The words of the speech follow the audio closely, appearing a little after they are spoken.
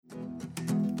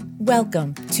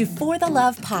Welcome to For the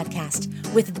Love podcast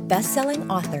with best-selling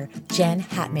author Jen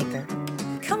Hatmaker.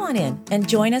 Come on in and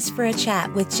join us for a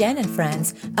chat with Jen and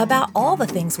friends about all the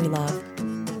things we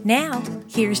love. Now,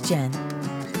 here's Jen.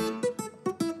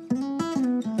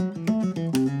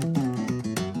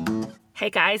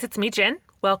 Hey guys, it's me, Jen.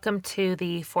 Welcome to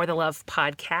the For the Love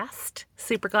podcast.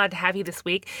 Super glad to have you this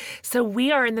week. So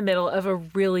we are in the middle of a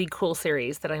really cool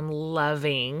series that I'm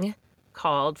loving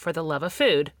called For the Love of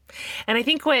Food. And I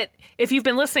think if you've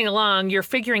been listening along, you're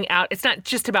figuring out it's not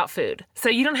just about food. So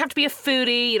you don't have to be a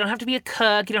foodie, you don't have to be a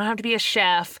cook, you don't have to be a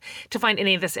chef to find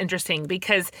any of this interesting,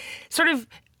 because sort of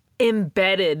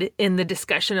embedded in the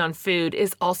discussion on food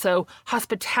is also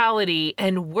hospitality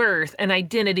and worth and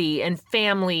identity and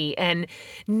family and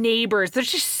neighbors.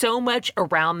 There's just so much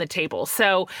around the table.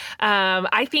 So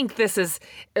I think this is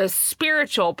a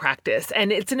spiritual practice,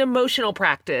 and it's an emotional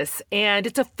practice, and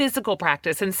it's a physical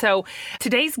practice. And so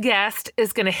today's guest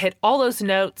is going to hit all those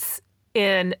notes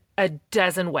in a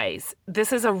dozen ways.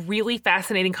 This is a really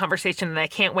fascinating conversation, and I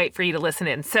can't wait for you to listen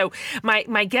in. So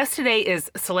my guest today is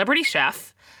celebrity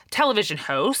chef, television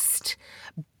host,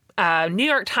 New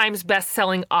York Times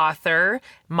bestselling author,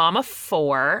 mom of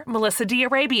four, Melissa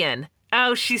d'Arabian.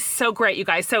 Oh, she's so great, you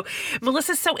guys. So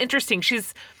Melissa's so interesting.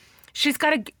 She's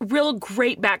got a real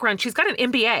great background. She's got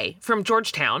an MBA from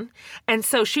Georgetown. And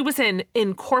so she was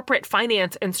in corporate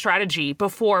finance and strategy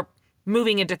before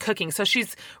moving into cooking. So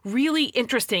she's really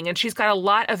interesting, and she's got a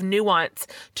lot of nuance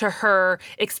to her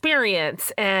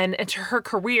experience and to her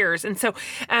careers. And so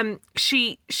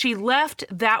she left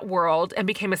that world and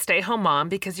became a stay-at-home mom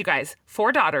because, you guys,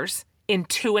 4 daughters in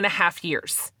 2.5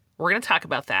 years. We're going to talk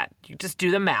about that. You just do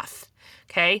the math.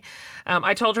 Okay.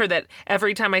 I told her that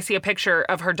every time I see a picture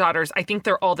of her daughters, I think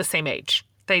they're all the same age.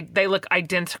 They look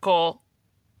identical,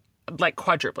 like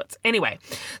quadruplets. Anyway,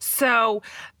 so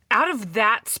out of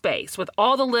that space, with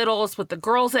all the littles, with the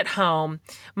girls at home,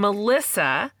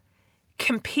 Melissa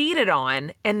competed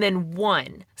on and then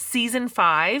won season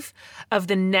 5 of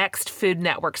the next Food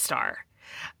Network star.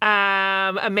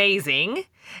 Amazing.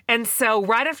 And so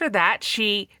right after that,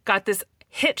 she got this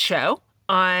hit show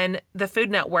on the Food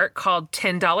Network called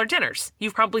 $10 Dinners.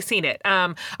 You've probably seen it.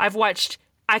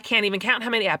 I can't even count how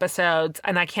many episodes,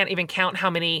 and I can't even count how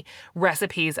many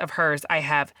recipes of hers I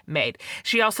have made.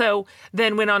 She also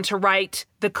then went on to write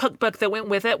the cookbook that went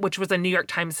with it, which was a New York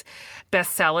Times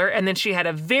bestseller. And then she had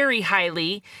a very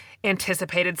highly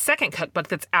anticipated second cookbook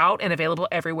that's out and available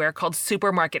everywhere called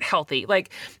Supermarket Healthy.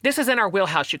 Like, this is in our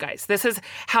wheelhouse, you guys. This is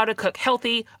how to cook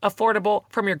healthy, affordable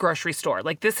from your grocery store.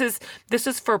 Like, this is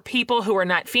for people who are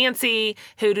not fancy,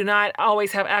 who do not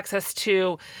always have access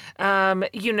to,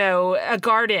 a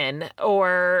garden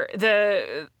or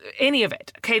any of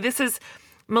it. Okay.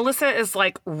 Melissa is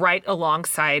like right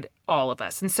alongside all of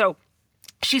us. And so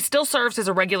she still serves as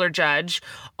a regular judge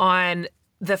on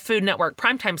the Food Network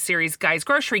primetime series Guy's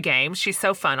Grocery Games. She's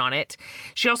so fun on it.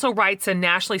 She also writes a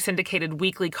nationally syndicated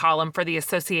weekly column for the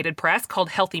Associated Press called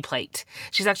Healthy Plate.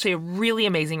 She's actually a really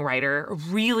amazing writer, a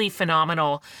really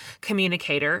phenomenal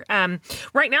communicator.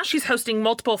 Right now, she's hosting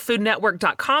multiple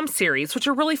foodnetwork.com series, which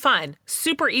are really fun,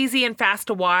 super easy and fast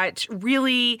to watch,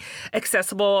 really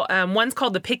accessible. One's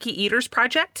called The Picky Eaters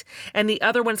Project, and the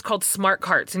other one's called Smart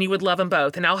Carts, and you would love them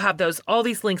both. And I'll have all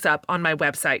these links up on my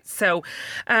website. So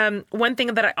one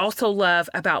thing that I also love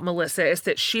about Melissa is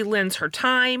that she lends her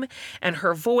time and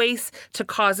her voice to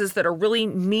causes that are really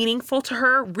meaningful to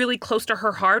her, really close to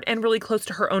her heart, and really close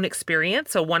to her own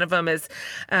experience. So one of them is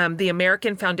the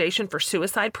American Foundation for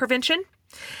Suicide Prevention.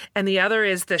 And the other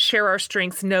is the Share Our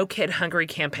Strengths No Kid Hungry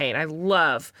campaign. I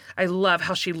love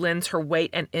how she lends her weight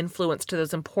and influence to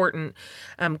those important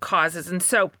causes. And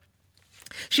so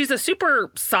she's a super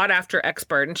sought-after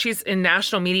expert, and she's in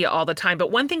national media all the time.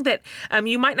 But one thing that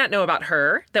you might not know about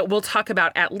her that we'll talk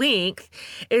about at length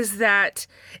is that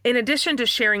in addition to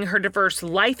sharing her diverse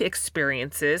life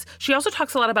experiences, she also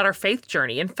talks a lot about her faith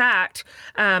journey. In fact,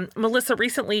 Melissa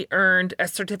recently earned a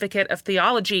certificate of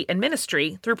theology and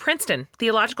ministry through Princeton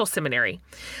Theological Seminary.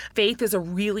 Faith is a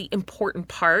really important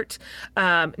part,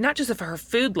 not just of her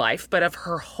food life, but of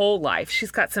her whole life.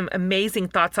 She's got some amazing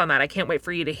thoughts on that. I can't wait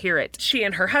for you to hear it. She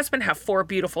and her husband have 4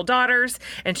 beautiful daughters,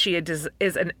 and she is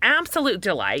an absolute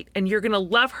delight, and you're going to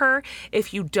love her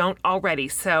if you don't already.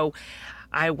 So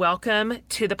I welcome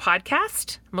to the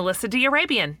podcast, Melissa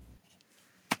d'Arabian.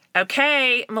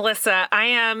 Okay, Melissa, I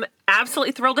am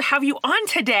absolutely thrilled to have you on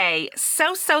today.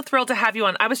 So thrilled to have you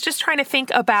on. I was just trying to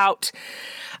think about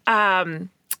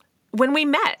when we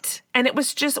met. And it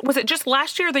was it just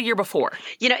last year or the year before?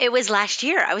 It was last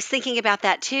year. I was thinking about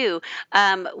that too.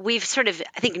 We've sort of,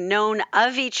 I think, known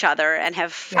of each other and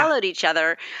have followed each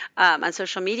other on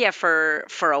social media for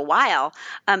a while.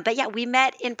 But yeah, we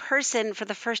met in person for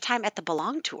the first time at the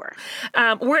Belong Tour.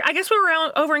 I guess we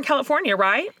were over in California,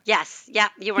 right? Yes. Yeah.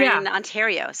 You were in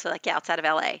Ontario. So outside of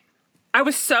LA. I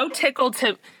was so tickled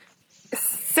to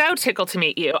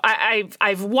meet you.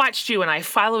 I've watched you and I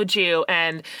followed you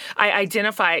and I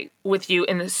identify with you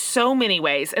in so many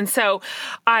ways. And so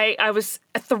I was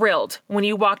thrilled when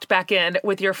you walked back in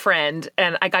with your friend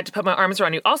and I got to put my arms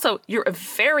around you. Also, you're a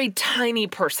very tiny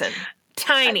person.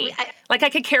 Tiny. Like I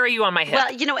could carry you on my hip.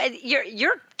 Well,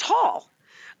 you're tall.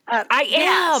 I am.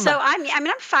 Yeah, so I'm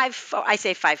 5'4". I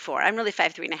say 5'4". I'm really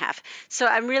 5'3.5". So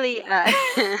I'm really,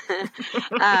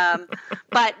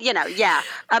 but yeah.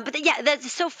 But yeah,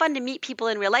 that's so fun to meet people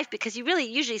in real life because you really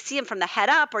usually see them from the head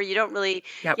up, or you don't really,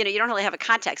 you don't really have a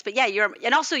context. But yeah,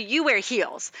 and also you wear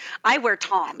heels. I wear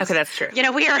Toms. Okay, that's true.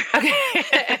 We are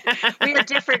we are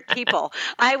different people.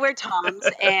 I wear Toms,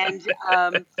 and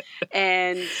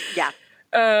yeah.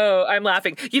 Oh, I'm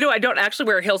laughing. I don't actually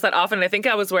wear heels that often. I think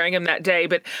I was wearing them that day,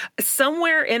 but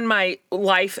somewhere in my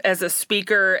life as a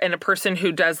speaker and a person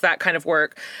who does that kind of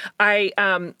work, I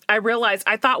realized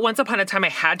I thought once upon a time I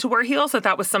had to wear heels,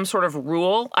 that was some sort of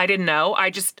rule. I didn't know.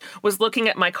 I just was looking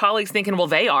at my colleagues thinking, well,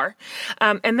 they are.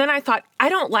 And then I thought, I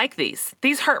don't like these.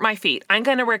 These hurt my feet. I'm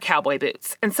going to wear cowboy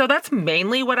boots. And so that's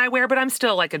mainly what I wear, but I'm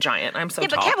still like a giant. I'm so tall.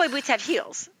 Yeah, but cowboy boots have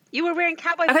heels. You were wearing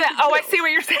cowboy boots. Oh, I see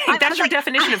what you're saying. That's your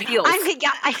definition of heels.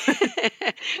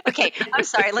 Okay, I'm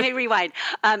sorry. Let me rewind.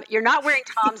 You're not wearing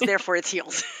Toms, therefore it's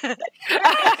heels.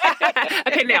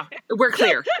 Okay, now we're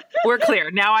clear. We're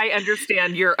clear. Now I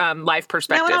understand your life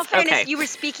perspective. Now, in all fairness, you were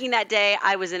speaking that day.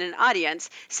 I was in an audience.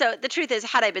 So the truth is,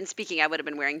 had I been speaking, I would have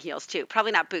been wearing heels too.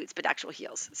 Probably not boots, but actual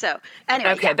heels. So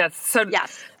anyway. Okay,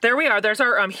 yes. There we are. There's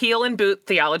our heel and boot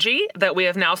theology that we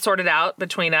have now sorted out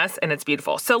between us, and it's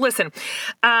beautiful. So listen.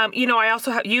 I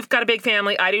also have, you've got a big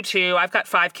family. I do too. I've got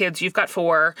 5 kids. You've got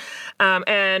 4.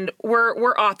 And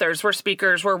we're authors, we're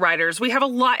speakers, we're writers. We have a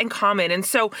lot in common. And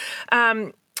so,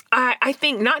 I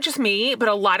think not just me, but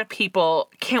a lot of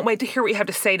people can't wait to hear what you have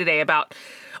to say today about,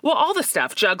 well, all the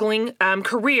stuff, juggling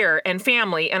career and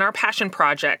family and our passion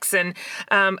projects and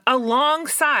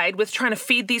alongside with trying to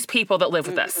feed these people that live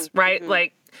with us, right? Mm-hmm.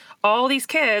 Like, all these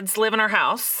kids live in our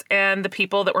house and the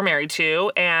people that we're married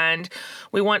to, and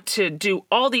we want to do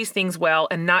all these things well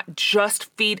and not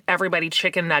just feed everybody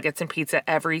chicken nuggets and pizza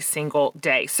every single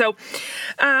day. So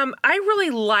I really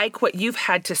like what you've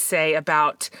had to say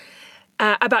about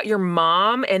your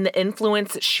mom and the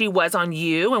influence that she was on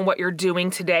you and what you're doing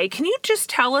today. Can you just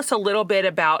tell us a little bit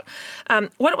about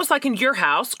what it was like in your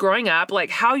house growing up?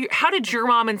 Like how did your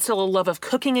mom instill a love of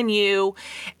cooking in you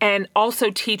and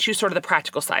also teach you sort of the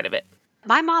practical side of it?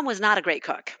 My mom was not a great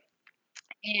cook.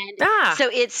 And so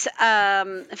it's,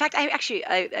 in fact,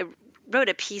 I wrote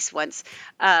a piece once,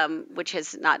 which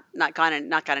has not gone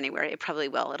anywhere. It probably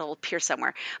will. It'll appear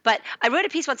somewhere. But I wrote a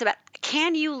piece once about,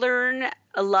 can you learn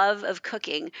a love of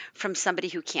cooking from somebody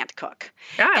who can't cook?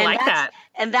 Yeah, I like that.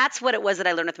 And that's what it was that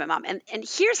I learned with my mom. And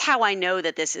here's how I know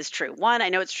that this is true. 1, I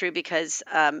know it's true because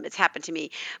it's happened to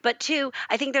me. But 2,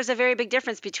 I think there's a very big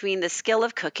difference between the skill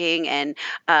of cooking and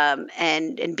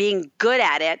being good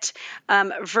at it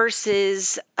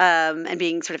versus and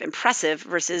being sort of impressive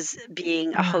versus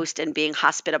being a host and being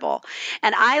hospitable.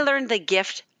 And I learned the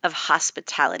gift of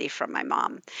hospitality from my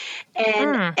mom.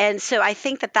 And so I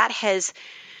think that has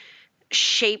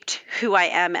shaped who I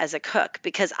am as a cook,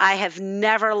 because I have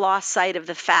never lost sight of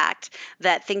the fact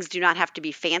that things do not have to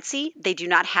be fancy. They do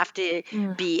not have to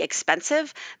be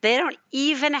expensive. They don't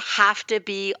even have to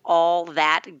be all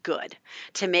that good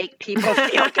to make people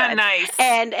feel good. Nice.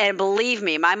 And believe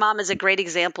me, my mom is a great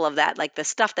example of that. Like the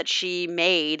stuff that she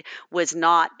made was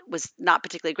not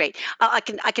particularly great. I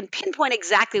can pinpoint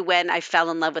exactly when I fell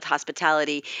in love with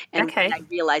hospitality and when I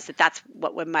realized that that's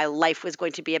what my life was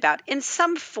going to be about in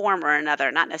some form or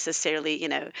another, not necessarily,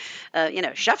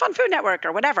 Chef on Food Network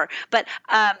or whatever. But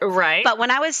right. But when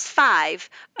I was 5,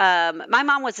 my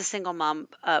mom was a single mom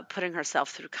putting herself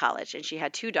through college, and she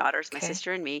had 2 daughters, my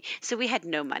sister and me. So we had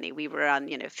no money. We were on,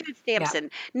 food stamps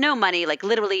and no money, like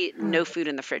literally no food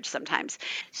in the fridge sometimes.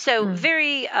 So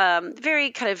very, very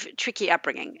kind of tricky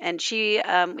upbringing. And she,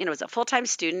 was a full-time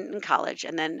student in college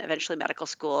and then eventually medical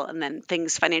school. And then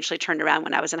things financially turned around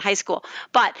when I was in high school.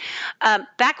 But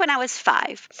back when I was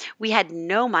 5, we had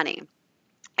no money.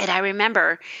 And I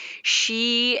remember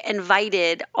she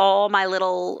invited all my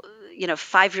little,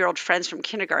 5-year-old friends from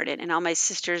kindergarten and all my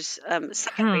sister's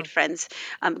second Hmm. grade friends,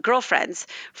 girlfriends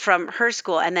from her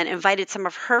school, and then invited some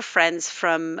of her friends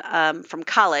from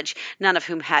college, none of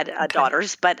whom had Okay.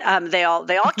 daughters, but they all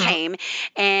Hmm. came.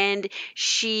 And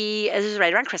this was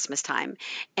right around Christmas time,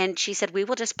 and she said, we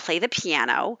will just play the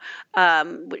piano.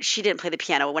 She didn't play the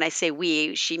piano. When I say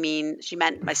we, she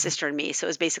meant my sister and me. So it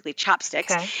was basically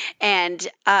chopsticks. Okay. And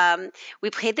we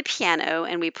played the piano,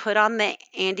 and we put on the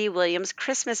Andy Williams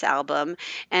Christmas album,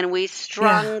 and we Yeah.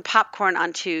 strung popcorn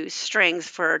onto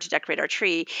strings to decorate our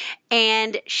tree.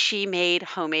 And she made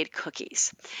homemade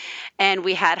cookies, and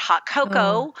we had hot Oh,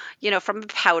 cocoa, from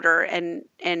powder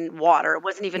and water. It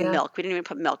wasn't even yeah. milk. We didn't even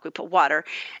put milk. We put water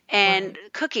and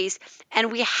Right. cookies,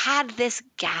 and we had this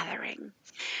gathering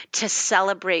to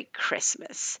celebrate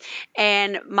Christmas.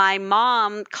 And my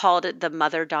mom called it the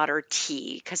mother-daughter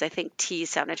tea, because I think tea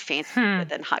sounded fancier Hmm.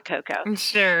 than hot cocoa.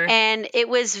 Sure. And it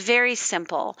was very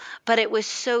simple, but it was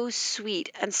so sweet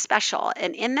and special.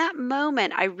 And in that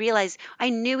moment, I realized I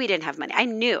knew we didn't have money. I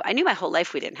knew my whole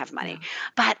life we didn't have Yeah. money,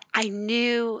 but I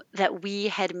knew that we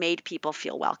had made people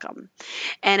feel welcome.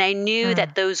 And I knew Hmm.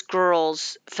 that those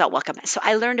girls felt welcome. So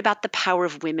I learned about the power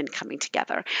of women coming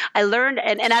together. I learned,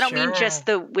 and I don't mean just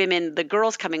Sure. the women, the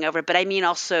girls coming over, but I mean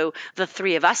also the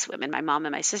three of us women, my mom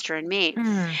and my sister and me.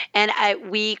 Hmm. And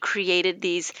we created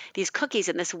these cookies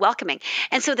and this welcoming.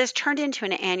 And so this turned into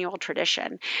an annual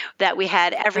tradition that we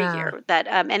had every Uh, year. That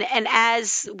and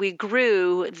as we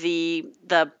grew, the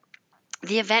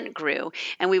event grew,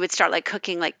 and we would start like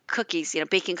cooking like cookies,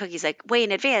 baking cookies like way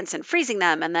in advance and freezing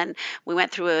them. And then we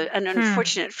went through an hmm.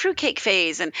 unfortunate fruitcake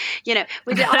phase, and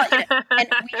we did all,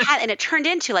 and it turned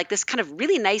into like this kind of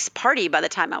really nice party by the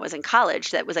time I was in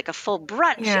college. That was like a full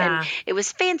brunch, and Yeah. it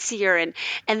was fancier.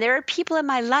 And there are people in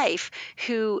my life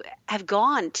who have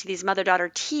gone to these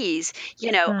mother-daughter teas,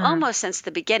 Hmm. almost since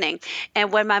the beginning.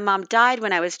 And when my mom died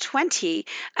when I was 20,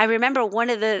 I remember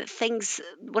one of the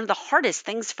hardest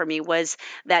things for me was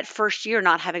that first year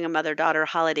not having a mother-daughter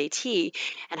holiday tea.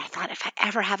 And I thought, if I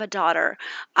ever have a daughter,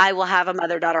 I will have a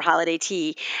mother-daughter holiday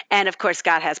tea. And of course,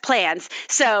 God has plans.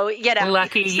 So,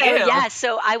 Lucky so you. yeah,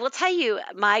 so I will tell you,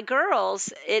 my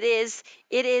girls, it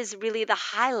is really the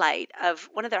highlight of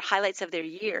one of their highlights of their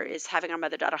year is having our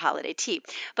mother-daughter holiday tea.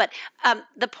 But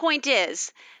the point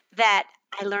is that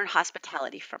I learned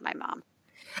hospitality from my mom.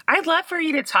 I'd love for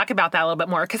you to talk about that a little bit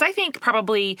more because I think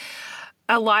probably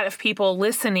a lot of people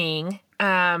listening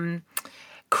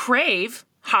crave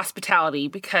hospitality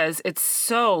because it's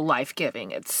so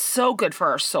life-giving. It's so good for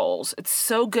our souls. It's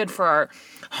so good for our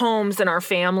homes and our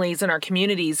families and our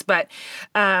communities. But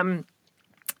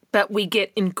we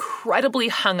get incredibly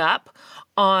hung up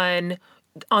on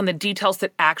the details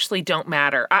that actually don't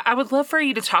matter. I would love for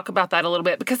you to talk about that a little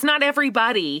bit because not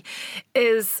everybody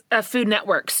is a Food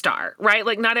Network star, right?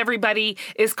 Like not everybody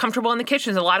is comfortable in the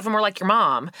kitchens. A lot of them are like your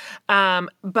mom.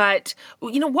 But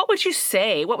what would you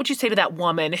say? What would you say to that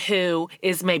woman who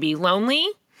is maybe lonely,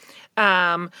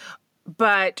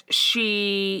 but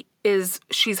she's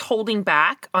holding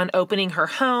back on opening her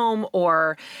home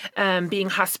or being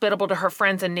hospitable to her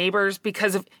friends and neighbors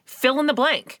because of fill in the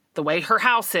blank, the way her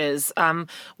house is,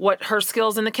 what her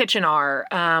skills in the kitchen are,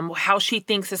 how she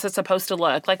thinks this is supposed to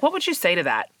look. Like, what would you say to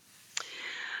that?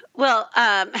 Well,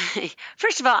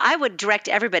 first of all, I would direct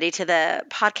everybody to the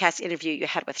podcast interview you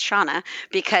had with Shauna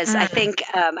because Mm, I think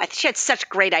she had such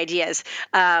great ideas.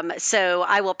 So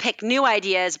I will pick new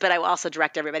ideas, but I will also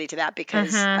direct everybody to that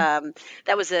because mm-hmm.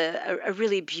 that was a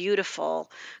really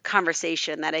beautiful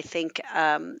conversation that I think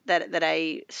that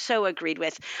I so agreed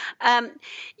with. Um,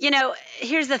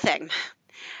 Here's the thing.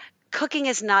 Cooking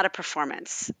is not a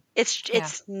performance. It's Yeah.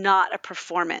 it's not a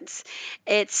performance.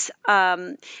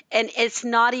 And it's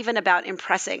not even about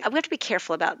impressing. We have to be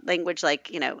careful about language like,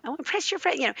 I want to impress your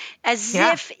friend, as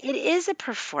Yeah. if it is a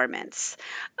performance.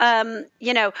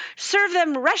 Serve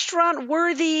them restaurant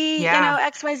worthy, Yeah.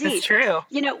 It's XYZ. true.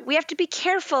 We have to be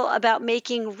careful about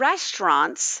making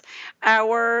restaurants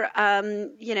our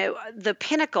the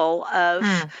pinnacle of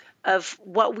Hmm.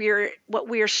 what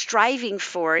we're striving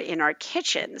for in our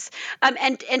kitchens.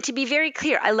 And to be very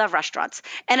clear, I love restaurants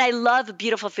and I love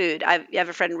beautiful food. I have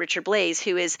a friend, Richard Blaze,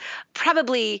 who is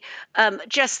probably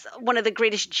just one of the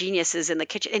greatest geniuses in the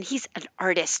kitchen, and he's an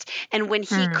artist. And when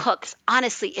he Hmm. cooks,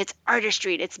 honestly, it's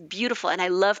artistry. It's beautiful, and I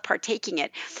love partaking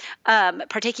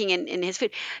in his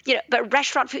food. But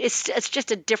restaurant food is it's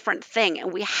just a different thing,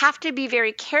 and we have to be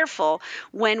very careful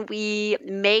when we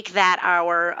make that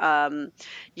our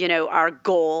our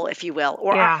goal, if you will,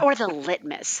 or Yeah. or the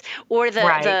litmus, or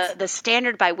Right. the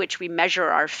standard by which we measure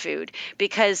our food.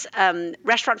 Because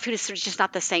restaurant food is sort of just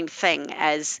not the same thing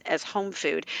as home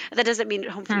food. That doesn't mean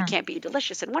home food Hmm. can't be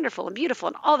delicious and wonderful and beautiful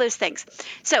and all those things.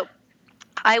 So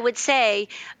I would say,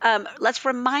 let's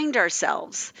remind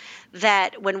ourselves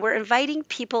that when we're inviting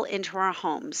people into our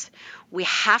homes, we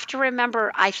have to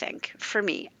remember, I think, for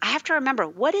me, I have to remember,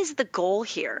 what is the goal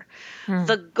here? Hmm.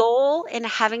 The goal in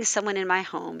having someone in my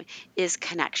home is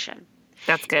connection.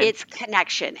 That's good. It's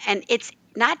connection. And it's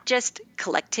not just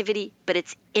collectivity, but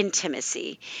it's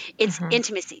intimacy. It's Hmm.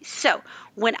 intimacy. So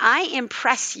when I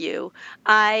impress you,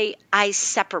 I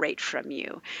separate from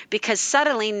you, because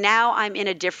suddenly now I'm in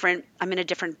a different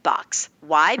box.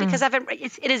 Why? Hmm. Because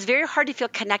it is very hard to feel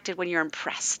connected when you're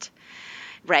impressed,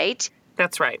 right?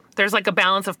 That's right. There's like a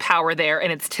balance of power there,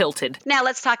 and it's tilted. Now,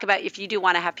 let's talk about, if you do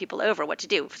want to have people over, what to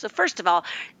do. So, first of all,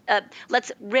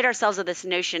 let's rid ourselves of this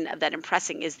notion of that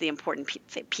impressing is the important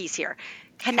piece here.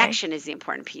 Okay. Connection is the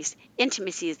important piece.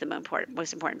 Intimacy is the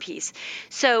most important piece.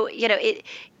 So,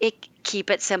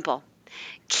 keep it simple.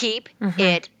 Keep Hmm.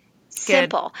 it Good.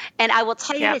 simple. And I will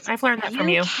tell you Yep. this, I've learned that from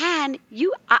you.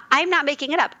 I'm not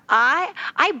making it up.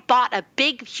 I bought a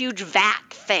big huge vat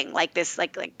thing like this,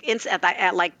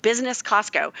 at like business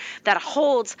Costco, that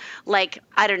holds, like,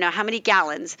 I don't know how many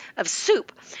gallons of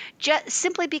soup, just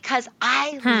simply because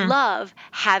I Hmm. love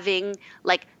having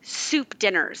like soup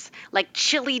dinners, like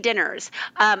chili dinners.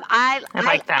 I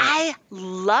like that. I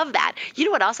love that. You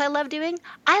know what else I love doing?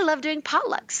 I love doing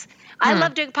potlucks. I Hmm.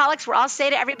 love doing potlucks where I'll say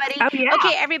to everybody, Oh, yeah.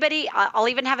 okay, everybody, I'll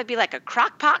even have it be like a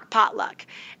crock pot potluck.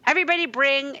 Everybody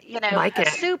bring, Like a it.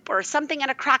 soup or something in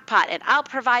a crock pot, and I'll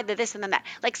provide the this and then that.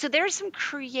 Like, so there's some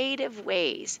creative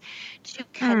ways to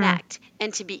Hmm. connect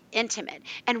and to be intimate,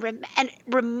 and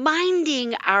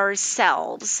reminding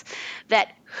ourselves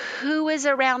that who is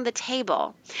around the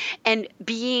table, and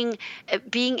being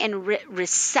in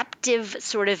receptive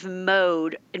sort of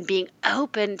mode, and being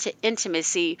open to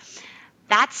intimacy.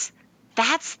 That's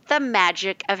that's the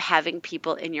magic of having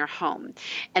people in your home.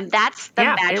 And that's the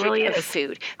Yeah, it magic really of is.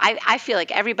 food. I feel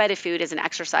like every bite of food is an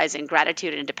exercise in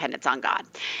gratitude and dependence on God.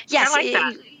 I Yes. like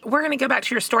that. We're going to go back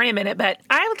to your story in a minute, but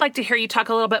I would like to hear you talk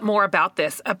a little bit more about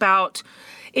this, about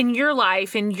in your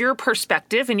life, in your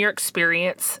perspective, in your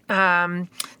experience,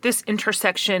 this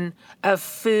intersection of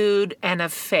food and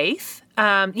of faith.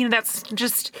 That's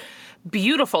just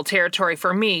beautiful territory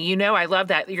for me. I love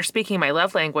that you're speaking my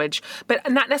love language,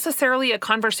 but not necessarily a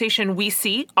conversation we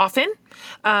see often.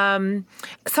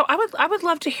 So I would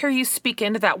love to hear you speak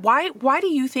into that. Why do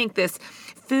you think this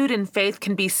food and faith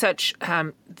can be such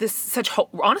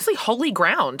honestly holy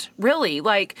ground? Really,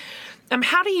 like,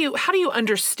 how do you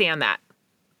understand that?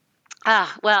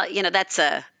 Well, that's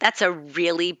a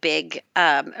really big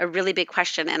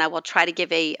question, and I will try to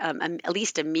give at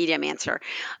least a medium answer,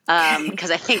 Okay,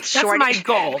 because I think that's short my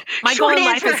goal. My goal short in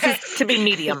life answer is just to be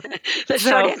medium. the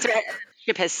short So, answer,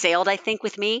 ship has sailed, I think,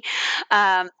 with me.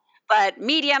 Um, but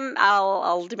medium,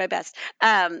 I'll do my best.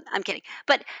 I'm kidding,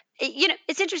 but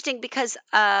it's interesting because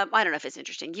I don't know if it's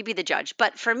interesting. You be the judge.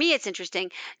 But for me, it's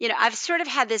interesting. I've sort of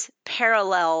had this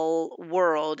parallel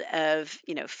world of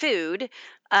food.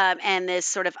 And this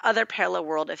sort of other parallel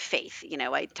world of faith.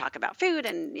 I talk about food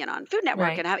and, on Food Network,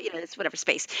 right. and how, it's whatever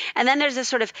space. And then there's this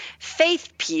sort of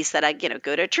faith piece that I,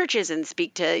 go to churches and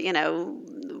speak to,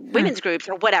 Hmm. women's groups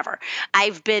or whatever.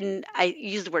 I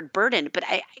use the word burdened, but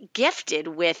I gifted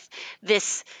with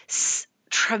this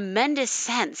tremendous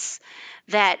sense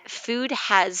that food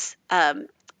has,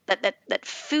 that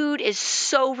food is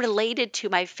so related to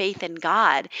my faith in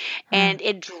God, Hmm. and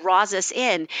it draws us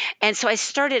in. And so I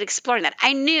started exploring that.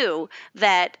 I knew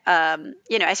that,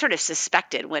 I sort of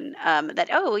suspected when, that,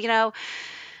 oh,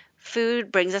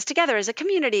 food brings us together as a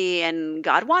community, and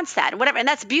God wants that, and whatever. And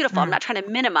that's beautiful. I'm Hmm. not trying to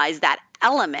minimize that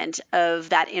element of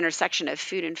that intersection of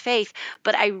food and faith.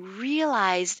 But I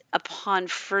realized upon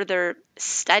further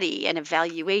study and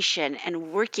evaluation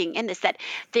and working in this, that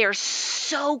they are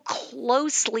so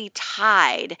closely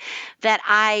tied that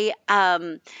I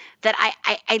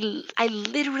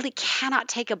literally cannot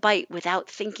take a bite without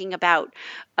thinking about,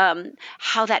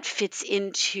 how that fits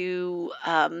into,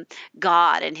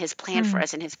 God and His plan for Hmm.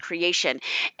 us and His creation.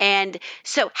 And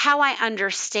so, how I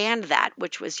understand that,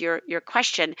 which was your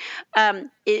question,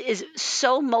 is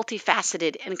so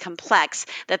multifaceted and complex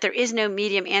that there is no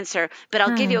medium answer. But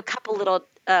I'll give Hmm. you a couple little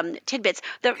tidbits.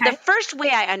 The first way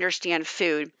I understand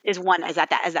food is one as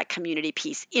that community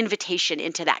piece, invitation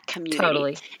into that community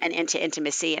Totally. and into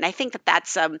intimacy. And I think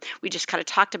that's we just kind of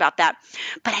talked about that,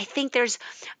 but I think there's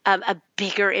a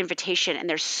bigger invitation, and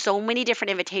there's so many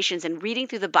different invitations. And reading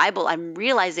through the Bible, I'm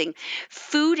realizing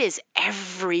food is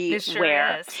everywhere. It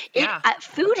sure is. Yeah.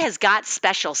 Food has got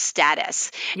special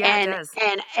status. Yeah, it does.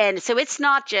 And so it's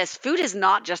not just food is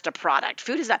not just a product.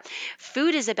 Food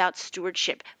is about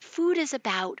stewardship. Food is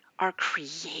about our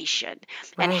creation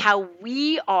and how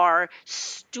we are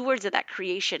stewards of that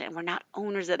creation, and we're not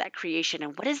owners of that creation.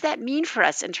 And what does that mean for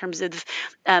us in terms of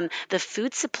the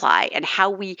food supply, and how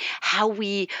we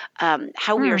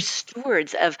are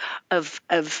stewards of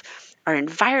our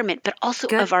environment, but also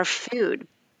of our food.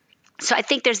 So I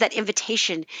think there's that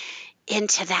invitation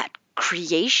into that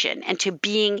creation and to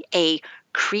being a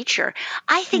creature.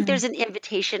 I think there's an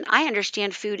invitation. I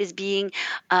understand food as being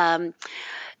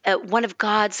one of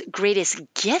God's greatest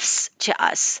gifts to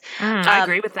us. I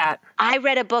agree with that. I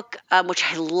read a book which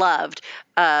I loved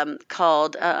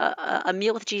called A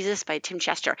Meal with Jesus by Tim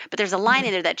Chester. But there's a line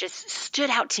in there that just stood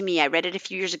out to me. I read it a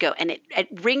few years ago, and it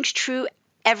rings true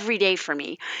every day for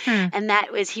me. And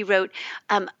that was, he wrote,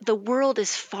 the world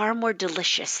is far more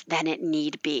delicious than it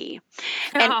need be.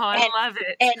 I love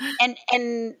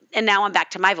it. And now I'm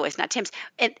back to my voice, not Tim's.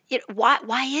 And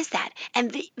why is that? And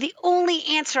the only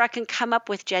answer I can come up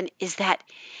with, Jen, is that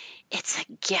it's a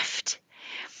gift.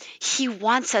 He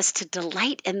wants us to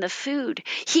delight in the food.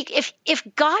 If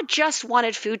God just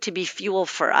wanted food to be fuel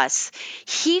for us,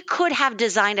 he could have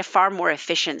designed a far more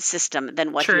efficient system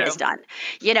than what he has done.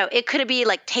 It could be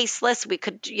like tasteless. We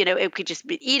could, it could just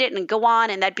eat it and go on,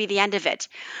 and that'd be the end of it.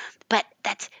 But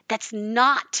that's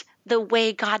not the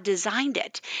way God designed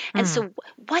it. And so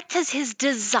what does his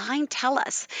design tell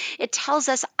us? It tells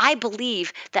us, I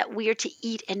believe, that we are to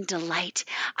eat and delight.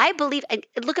 I believe, and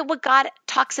look at what God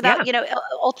talks about,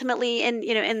 ultimately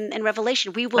in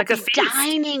Revelation, we will like be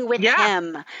dining with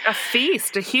him. A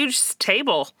feast, a huge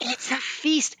table. It's a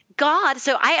feast. God,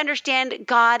 so I understand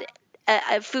God,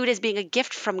 food as being a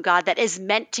gift from God that is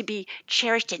meant to be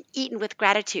cherished and eaten with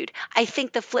gratitude. I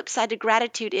think the flip side to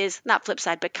gratitude is, not flip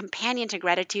side, but companion to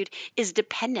gratitude is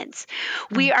dependence.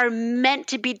 We are meant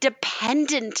to be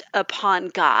dependent upon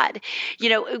God.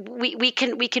 We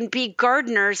can be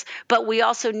gardeners, but we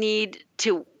also need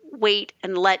to wait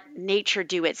and let nature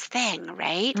do its thing,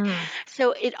 right?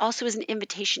 So it also is an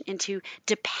invitation into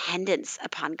dependence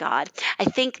upon God. I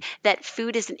think that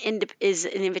food is an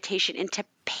invitation into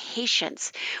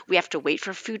patience. We have to wait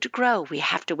for food to grow. We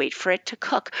have to wait for it to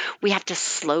cook. We have to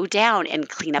slow down and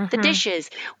clean up the dishes.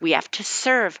 We have to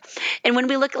serve. And when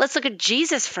let's look at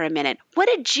Jesus for a minute. What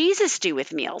did Jesus do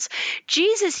with meals?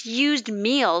 Jesus used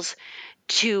meals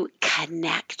to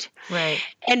connect. Right.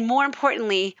 And more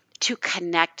importantly, to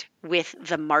connect with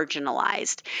the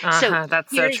marginalized. So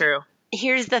that's so true.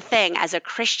 Here's the thing: as a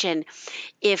Christian,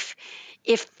 if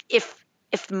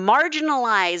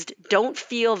marginalized don't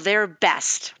feel their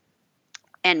best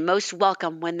and most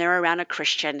welcome when they're around a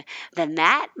Christian, then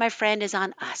that, my friend, is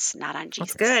on us, not on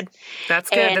Jesus. That's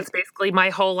good. That's basically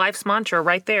my whole life's mantra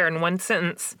right there in one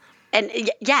sentence. And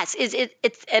yes,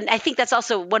 it's and I think that's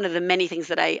also one of the many things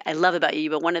that I love about you.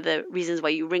 But one of the reasons why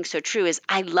you ring so true is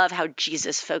I love how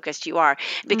Jesus focused you are.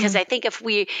 Because I think if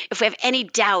we have any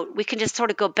doubt, we can just sort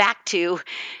of go back to,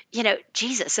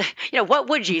 Jesus. What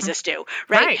would Jesus do,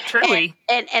 right? Right, truly.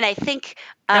 And I think.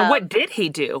 And what did he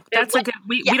do? That's a good.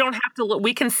 We don't have to look.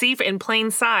 We can see in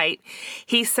plain sight.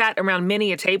 He sat around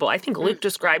many a table. I think Luke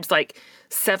describes like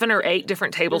 7 or 8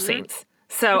 different table scenes.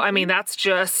 So, I mean, that's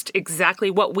just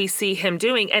exactly what we see him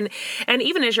doing. And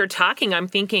even as you're talking, I'm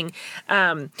thinking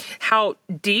how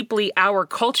deeply our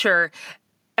culture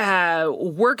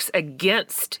works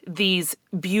against these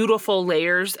beautiful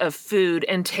layers of food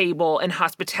and table and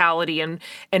hospitality and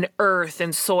earth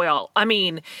and soil. I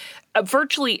mean,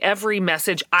 virtually every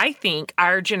message I think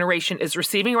our generation is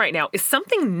receiving right now is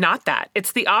something not that.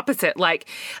 It's the opposite. Like,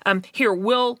 here,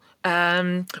 we'll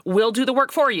do the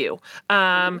work for you.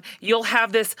 You'll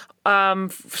have this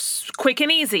quick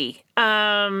and easy.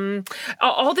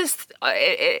 All this,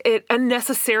 it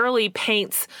unnecessarily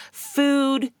paints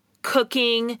food,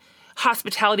 cooking,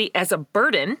 hospitality as a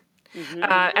burden.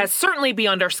 As certainly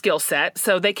beyond our skill set,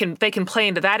 so they can play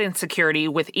into that insecurity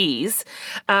with ease.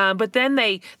 But then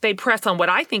they press on what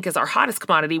I think is our hottest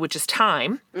commodity, which is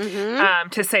time,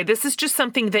 to say this is just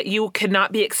something that you could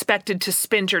not be expected to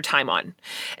spend your time on.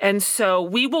 And so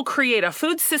we will create a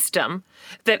food system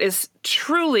that is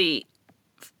truly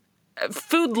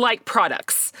food-like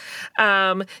products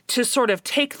to sort of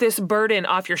take this burden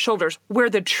off your shoulders, where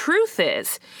the truth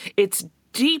is it's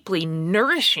deeply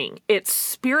nourishing. It's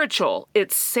spiritual.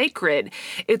 It's sacred.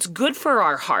 It's good for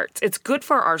our hearts. It's good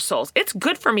for our souls. It's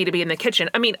good for me to be in the kitchen.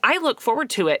 I mean, I look forward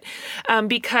to it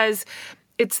because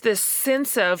it's this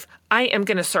sense of I am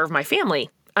going to serve my family.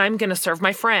 I'm going to serve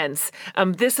my friends.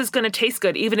 This is going to taste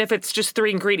good, even if it's just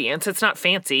 3 ingredients. It's not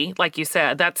fancy, like you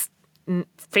said. That's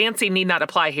fancy need not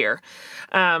apply here.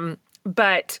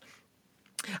 But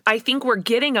I think we're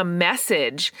getting a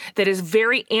message that is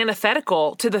very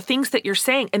antithetical to the things that you're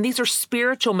saying. And these are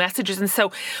spiritual messages. And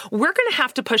so we're going to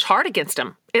have to push hard against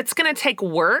them. It's going to take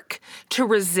work to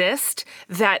resist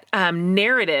that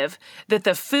narrative that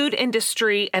the food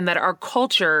industry and that our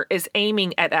culture is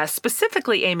aiming at us,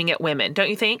 specifically aiming at women. Don't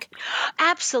you think?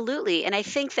 Absolutely. And I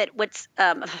think that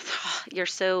you're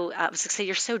so, I was going to say,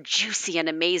 you're so juicy and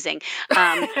amazing. But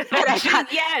I thought,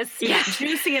 yes,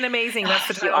 juicy and amazing. That's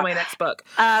the title of my next book.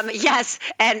 Yes.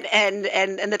 And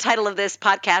the title of this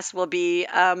podcast will be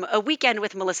A Weekend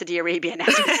with Melissa D. Arabian, as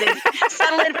we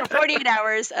settle in for 48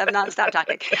 hours of nonstop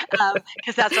talking.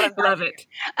 Because that's what I'm love it.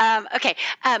 Okay.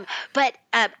 But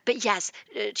yes,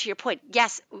 to your point,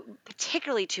 yes,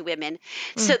 particularly to women.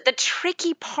 So the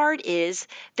tricky part is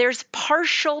there's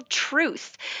partial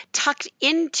truth tucked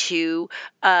into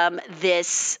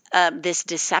this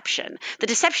deception. The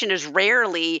deception is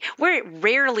we're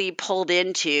rarely pulled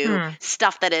into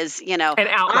stuff that is, an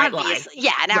outright obvious, lie.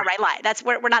 Yeah, an outright lie. That's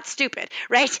where we're not stupid,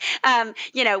 right? So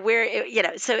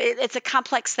it's a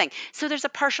complex thing. So there's a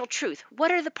partial truth.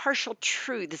 What are the partial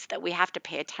truths that we have to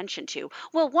pay attention to?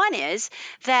 Well, one is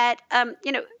that,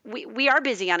 we are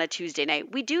busy on a Tuesday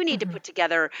night. We do need to put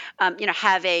together,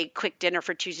 have a quick dinner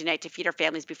for Tuesday night to feed our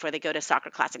families before they go to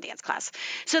soccer class and dance class.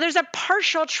 So there's a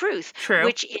partial truth,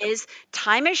 which is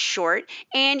time is short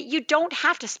and you don't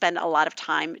have to spend a lot of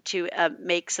time to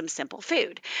make some simple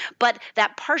food. But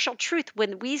that partial truth,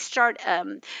 when we start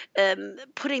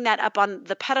putting that up on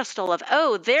the pedestal of,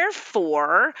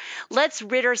 therefore, let's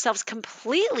rid ourselves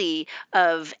completely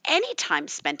of any time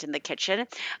spent in the kitchen,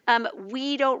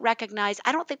 we don't recognize,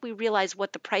 I don't think we realize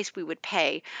what the price we would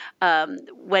pay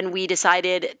when we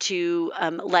decided to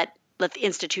let the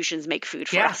institutions make food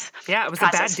for us. Yeah, it was a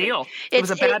bad deal. It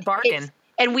was a bad bargain.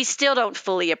 And we still don't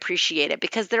fully appreciate it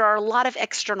because there are a lot of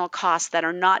external costs that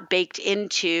are not baked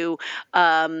into,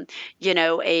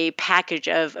 a package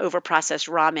of overprocessed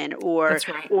ramen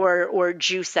or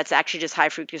juice that's actually just high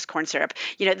fructose corn syrup.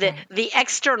 The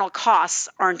external costs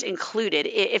aren't included.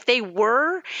 If they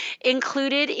were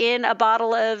included in a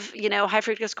bottle of, high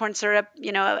fructose corn syrup,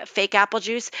 fake apple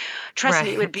juice, trust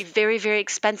me, it would be very, very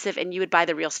expensive and you would buy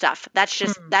the real stuff. That's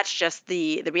just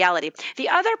the reality. The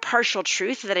other partial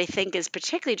truth that I think is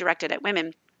particularly directed at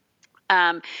women,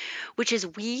 which is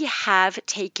we have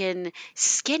taken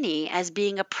skinny as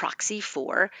being a proxy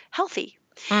for healthy.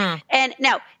 And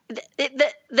now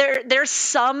there's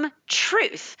some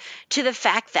truth to the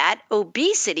fact that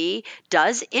obesity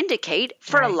does indicate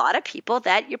for a lot of people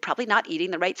that you're probably not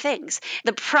eating the right things.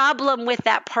 The problem with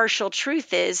that partial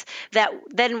truth is that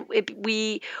then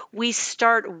we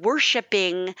start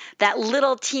worshiping that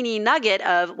little teeny nugget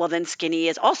of, well, then skinny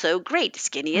is also great.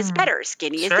 Skinny is better.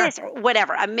 Skinny is this or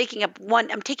whatever. I'm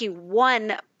taking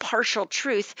one partial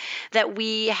truth that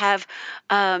we have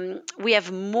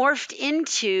morphed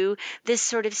into this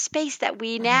sort of space that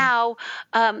we now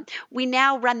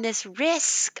run this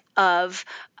risk of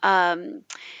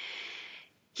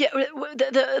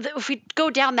if we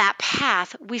go down that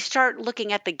path, we start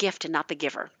looking at the gift and not the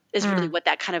giver is really what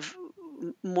that kind of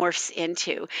morphs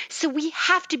into. So we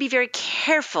have to be very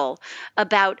careful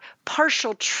about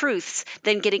partial truths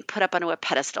then getting put up onto a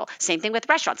pedestal. Same thing with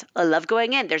restaurants. I love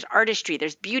going in. There's artistry.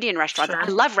 There's beauty in restaurants. I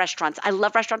love restaurants. I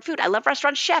love restaurant food. I love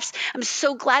restaurant chefs. I'm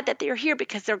so glad that they're here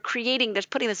because they're putting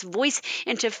this voice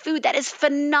into food that is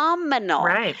phenomenal.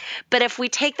 Right. But if we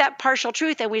take that partial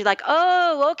truth and we're like,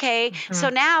 so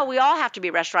now we all have to be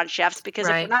restaurant chefs because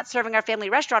if we're not serving our family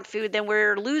restaurant food, then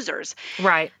we're losers.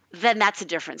 Right. Then that's a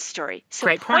different story. So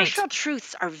Great point. partial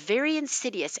truths are very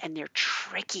insidious and they're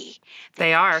tricky.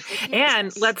 They are.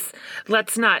 And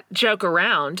let's not joke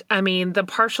around. I mean, the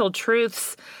partial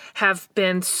truths have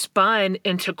been spun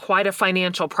into quite a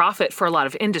financial profit for a lot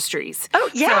of industries. Oh,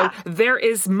 yeah. So there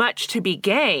is much to be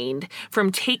gained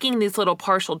from taking these little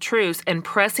partial truths and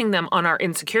pressing them on our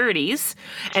insecurities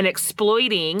and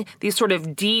exploiting these sort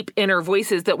of deep inner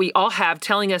voices that we all have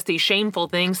telling us these shameful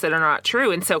things that are not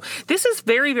true. And so this is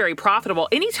very, very profitable.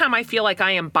 Anytime I feel like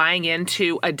I am buying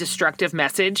into a destructive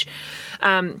message,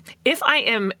 if I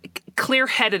am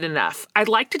clear-headed enough, I'd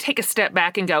like to take a step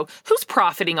back and go, who's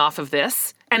profiting off of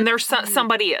this? And there's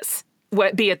somebody is.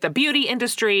 what be it the beauty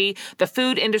industry, the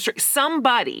food industry,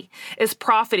 somebody is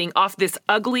profiting off this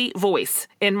ugly voice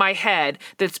in my head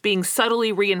that's being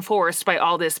subtly reinforced by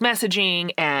all this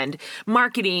messaging and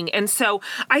marketing. And so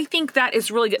I think that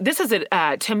is really good. This is,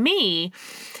 to me,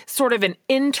 sort of an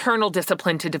internal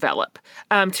discipline to develop,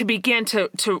 to begin to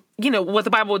what the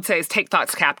Bible would say is take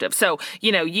thoughts captive. So,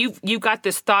 you've got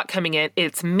this thought coming in.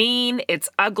 It's mean, it's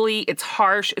ugly, it's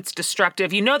harsh, it's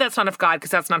destructive. You know that's not of God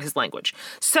because that's not his language.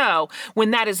 So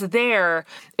when that is there,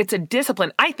 it's a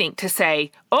discipline, I think, to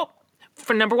say,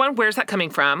 for number one, where's that coming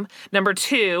from? Number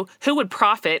two, who would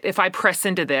profit if I press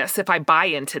into this, if I buy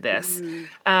into this?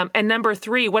 And number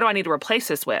three, what do I need to replace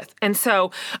this with? And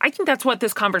so I think that's what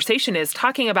this conversation is,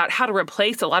 talking about how to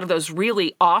replace a lot of those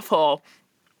really awful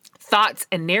thoughts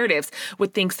and narratives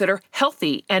with things that are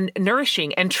healthy and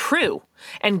nourishing and true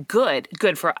and good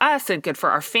for us and good for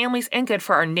our families and good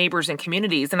for our neighbors and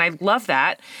communities. And I love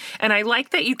that. And I like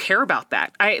that you care about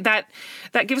that. That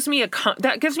gives me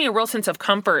a real sense of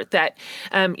comfort that,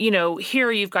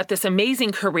 here you've got this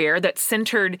amazing career that's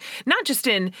centered not just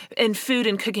in food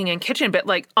and cooking and kitchen, but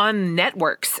like on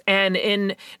networks and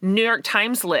in New York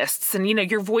Times lists. And,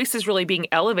 your voice is really being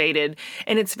elevated.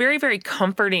 And it's very, very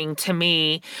comforting to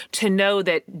me to know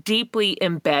that deeply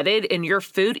embedded in your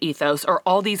food ethos are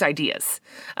all these ideas.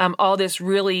 All this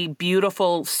really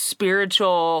beautiful,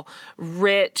 spiritual,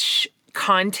 rich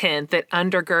content that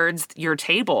undergirds your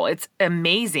table. It's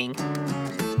amazing.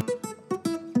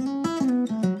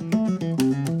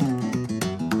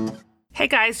 Hey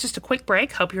guys, just a quick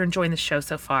break. Hope you're enjoying the show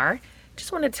so far.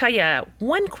 Just want to tell you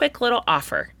one quick little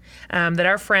offer that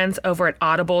our friends over at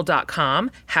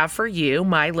audible.com have for you,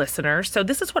 my listeners. So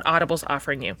this is what Audible's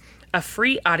offering you. A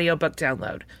free audiobook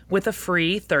download with a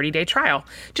free 30-day trial,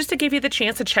 just to give you the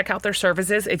chance to check out their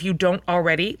services if you don't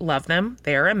already love them.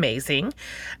 They're amazing.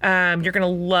 You're going to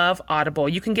love Audible.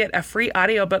 You can get a free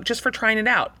audiobook just for trying it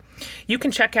out. You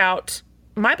can check out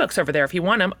my books over there if you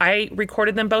want them. I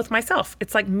recorded them both myself.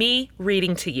 It's like me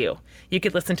reading to you. You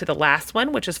could listen to the last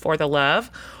one, which is For the Love,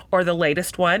 or the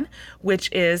latest one, which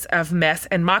is Of Mess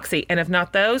and Moxie. And if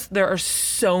not those, there are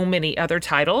so many other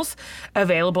titles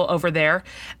available over there.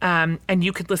 And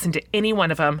you could listen to any one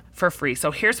of them for free.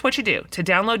 So here's what you do. To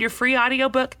download your free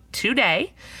audiobook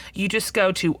today, you just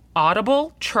go to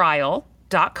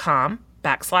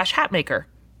audibletrial.com/hatmaker.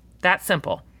 That's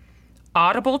simple.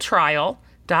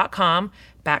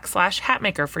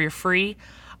 audibletrial.com/hatmaker for your free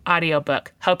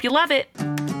audiobook. Hope you love it.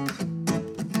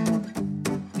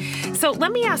 So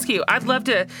let me ask you, I'd love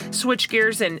to switch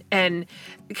gears and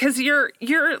because your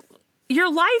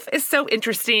life is so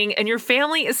interesting and your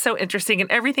family is so interesting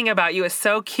and everything about you is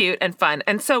so cute and fun.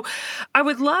 And so I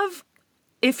would love,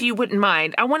 if you wouldn't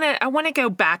mind, I want to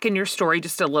go back in your story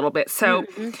just a little bit. So,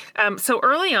 so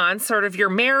early on, sort of, you're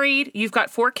married, you've got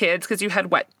 4 kids because you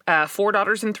had 4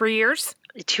 daughters in 3 years?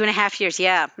 2.5 years.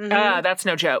 Yeah. That's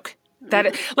no joke.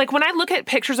 Like when I look at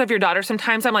pictures of your daughter,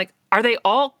 sometimes I'm like, are they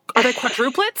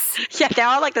quadruplets? Yeah. They're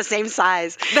all like the same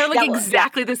size. They're like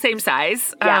exactly the same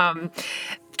size. Yeah.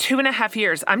 2.5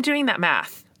 years. I'm doing that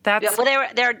math. That's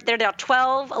they're now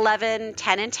 12, 11,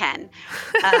 10, and 10.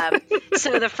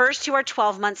 So the first 2 are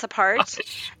 12 months apart,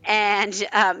 and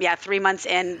 3 months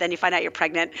in, then you find out you're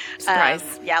pregnant. Surprise.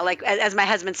 Like as my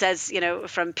husband says,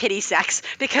 from pity sex,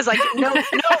 because like no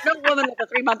woman with a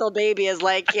 3-month-old baby is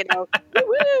like,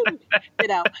 woo-woo,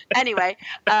 Anyway.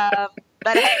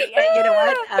 But hey, you know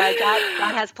what?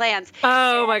 God has plans.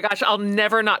 Oh my gosh, I'll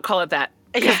never not call it that.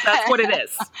 Because that's what it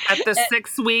is. At the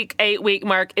 6-week, 8-week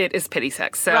mark, it is pity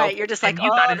sex. So right, you're just like, you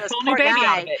got a whole new baby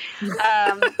out of it.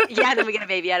 Then we get a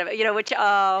baby out of it.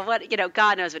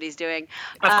 God knows what he's doing.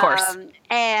 Of course.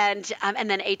 And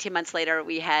then 18 months later,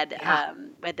 we had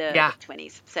the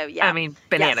twinnies. So I mean,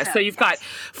 bananas. So you've got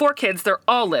 4 kids. They're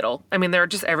all little. I mean, they're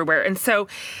just everywhere. And so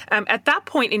at that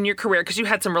point in your career, because you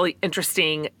had some really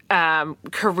interesting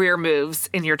career moves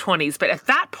in your 20s, but at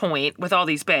that point, with all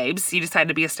these babes, you decided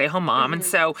to be a stay-home mom. And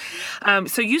so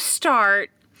you start,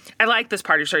 I like this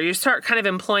part of your story, you start kind of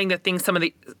employing the things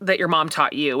that your mom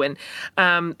taught you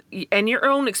and your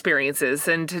own experiences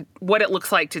and what it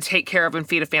looks like to take care of and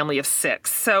feed a family of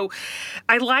 6. So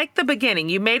I like the beginning.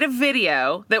 You made a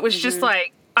video that was just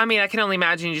like, I mean, I can only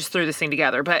imagine you just threw this thing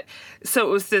together. But so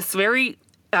it was this very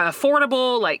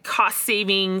affordable, like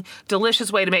cost-saving,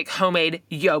 delicious way to make homemade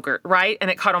yogurt, right?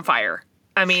 And it caught on fire.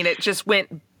 I mean, it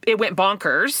went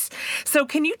bonkers. So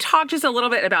can you talk just a little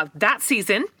bit about that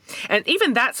season and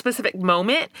even that specific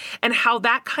moment and how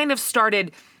that kind of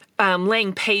started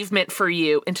laying pavement for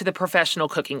you into the professional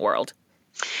cooking world?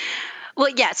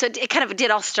 Well, yeah. So it kind of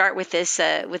did all start with this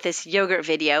yogurt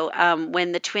video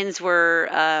when the twins were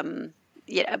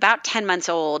about 10 months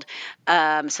old.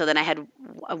 So then I had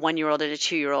a 1-year-old and a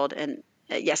 2-year-old, and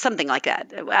yeah, something like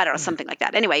that. I don't know, something like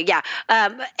that. Anyway, yeah.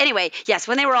 Anyway, yes,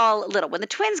 when they were all little, when the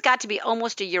twins got to be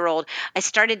almost a year old, I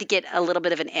started to get a little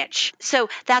bit of an itch. So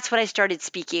that's when I started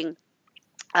speaking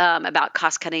about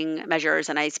cost cutting measures.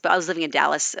 And I was living in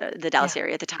Dallas, the Dallas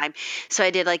area at the time. So I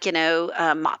did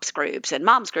MOPS groups and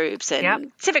moms groups Yep.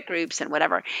 and civic groups and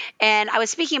whatever. And I was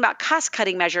speaking about cost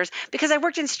cutting measures because I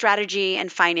worked in strategy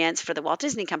and finance for the Walt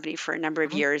Disney Company for a number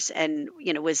of years, and,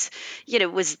 was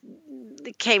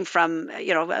came from,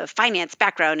 a finance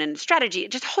background and strategy,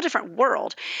 just a whole different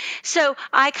world. So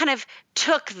I kind of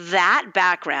took that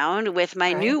background with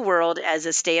my Right. new world as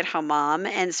a stay-at-home mom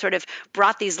and sort of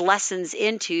brought these lessons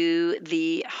into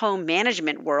the home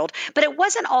management world. But it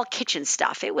wasn't all kitchen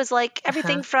stuff. It was like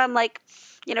everything from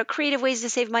creative ways to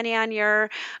save money on your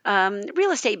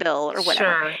real estate bill or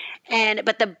whatever. Sure.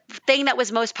 But the thing that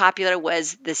was most popular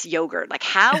was this yogurt. Like,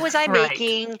 how was I Right.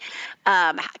 making?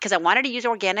 Because I wanted to use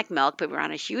organic milk, but we were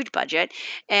on a huge budget.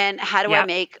 And how do I Yep.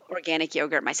 make organic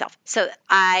yogurt myself? So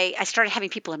I started having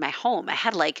people in my home. I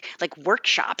had like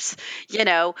workshops, which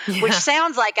Yeah.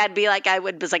 sounds like I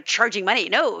was like charging money.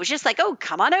 No, it was just like, oh,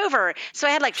 come on over. So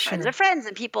I had like friends of Sure. friends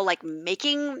and people like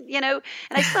making, and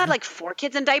I still had like 4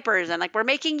 kids in diapers, and like we're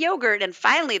making yogurt. And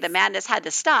finally the madness had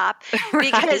to stop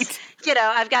because, Right.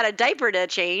 I've got a diaper to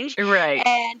change. Right.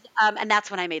 And that's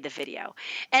when I made the video.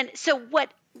 And so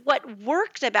what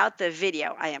worked about the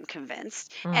video, I am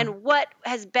convinced, Mm. and what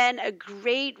has been a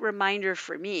great reminder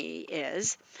for me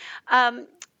is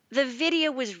the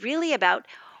video was really about,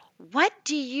 what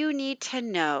do you need to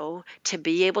know to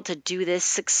be able to do this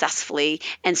successfully,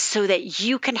 and so that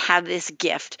you can have this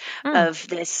gift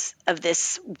Mm. of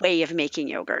this way of making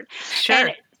yogurt. And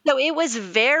Sure. so it was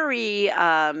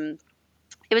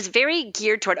very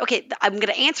geared toward, okay, I'm going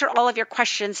to answer all of your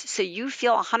questions so you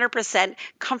feel 100%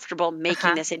 comfortable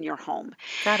making Uh-huh. this in your home.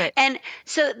 Got it. And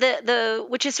so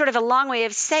which is sort of a long way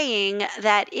of saying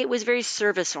that it was very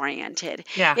service oriented.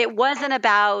 Yeah. It wasn't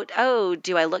about, oh,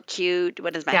 do I look cute?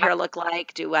 What does my Yep. hair look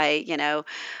like? Do I,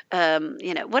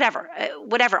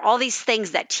 whatever, all these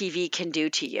things that TV can do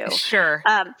to you. Sure.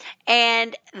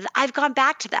 And I've gone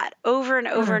back to that over and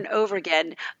over Mm. and over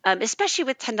again, especially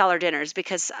with $10 dinners,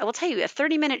 because I will tell you, a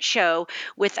 30-minute show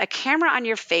with a camera on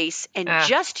your face and Uh,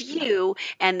 just you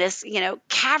and this,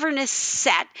 cavernous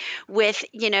set with,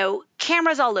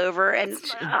 cameras all over and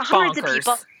it's hundreds of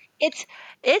people. bonkers.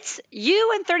 It's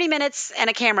you and 30 minutes and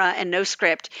a camera and no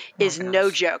script Oh is no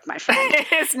gosh. joke, my friend.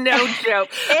 It's no joke.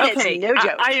 It is Okay, no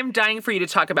joke. I am dying for you to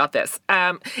talk about this.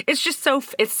 It's just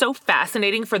it's so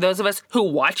fascinating for those of us who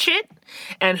watch it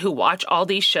and who watch all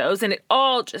these shows, and it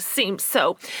all just seems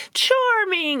so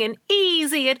charming and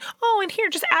easy. And here,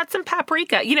 just add some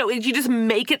paprika. You just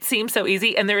make it seem so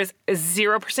easy, and there is a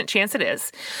 0% chance it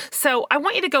is. So I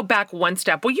want you to go back one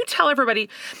step. Will you tell everybody?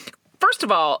 First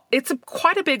of all, it's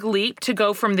quite a big leap to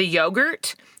go from the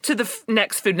yogurt to the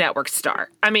next Food Network star.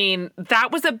 I mean,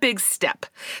 that was a big step.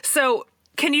 So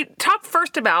can you talk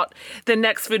first about the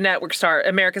next Food Network star,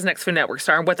 America's Next Food Network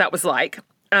star, and what that was like,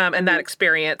 and that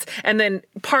experience, and then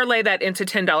parlay that into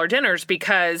 $10 dinners,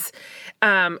 because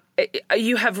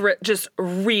you have just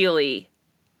really...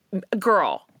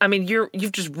 Girl, I mean,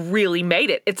 you've just really made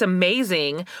it. It's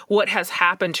amazing what has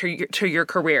happened to your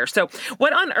career. So,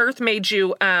 what on earth made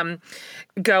you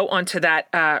go onto that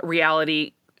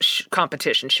reality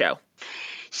competition show?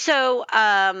 So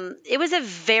it was a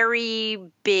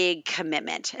very big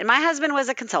commitment. And my husband was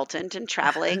a consultant and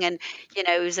traveling, and he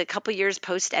was a couple years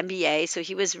post MBA, so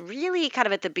he was really kind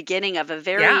of at the beginning of a Yeah.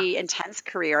 very intense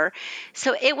career.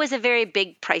 So it was a very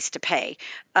big price to pay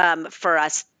for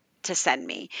us to send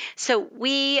me. So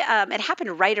it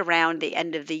happened right around the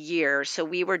end of the year. So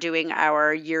we were doing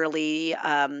our yearly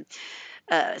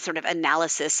sort of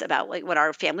analysis about like what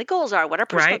our family goals are, what our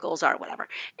personal Right. goals are, whatever,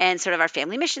 and sort of our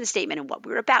family mission statement and what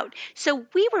we were about. So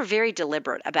we were very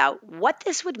deliberate about what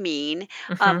this would mean,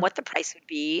 Hmm. what the price would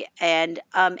be, and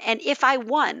if I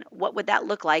won, what would that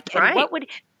look like, and Right. what would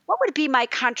be my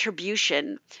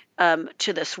contribution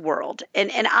to this world?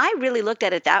 And I really looked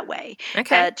at it that way,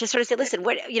 Okay. to sort of say, listen,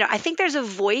 I think there's a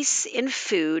voice in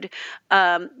food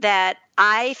that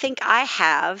I think I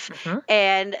have, Hmm.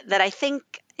 and that I think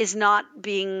is not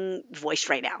being voiced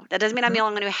right now. That doesn't mean I'm the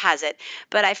only one who has it,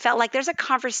 but I felt like there's a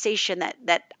conversation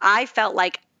that I felt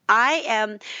like I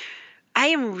am I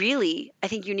am really, I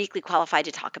think, uniquely qualified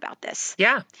to talk about this.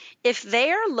 Yeah. If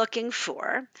they're looking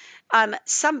for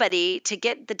somebody to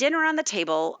get the dinner on the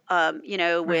table,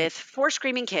 Right. with 4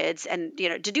 screaming kids, and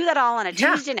to do that all on a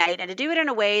Yeah. Tuesday night, and to do it in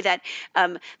a way that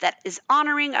that is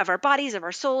honoring of our bodies, of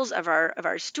our souls, of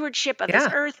our stewardship of this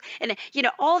Yeah. earth, and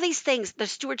all these things, the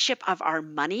stewardship of our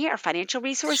money, our financial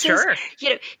resources. Sure.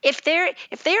 If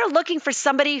they're looking for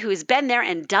somebody who's been there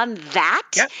and done that,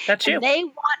 Yep. That's and you. they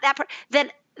want that,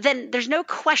 then there's no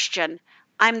question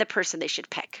I'm the person they should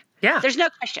pick. Yeah. There's no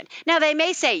question. Now, they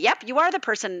may say, yep, you are the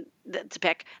person to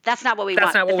pick. That's not what we That's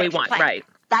want. not The what we family want. plan. Right.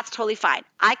 That's totally fine.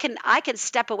 I can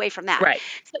step away from that. Right.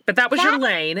 So But that was your that's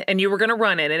lane, and you were going to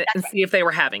run in it and that's right. see if they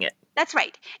were having it. That's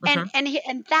right. Hmm.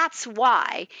 And that's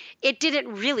why it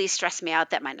didn't really stress me out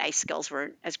that my knife skills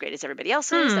weren't as great as everybody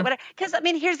else's. Hmm. Because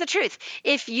here's the truth: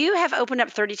 if you have opened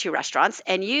up 32 restaurants,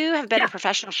 and you have been a Yeah.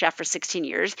 professional chef for 16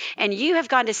 years, and you have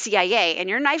gone to CIA, and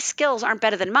your knife skills aren't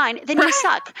better than mine, then you Right.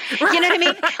 suck. You know what I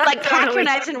mean? Like, pack your Totally.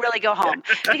 knives and really go home.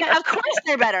 Because of course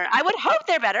they're better. I would hope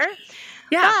they're better.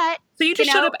 Yeah. But So you just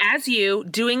showed up as you,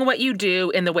 doing what you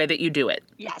do in the way that you do it.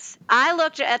 yes, I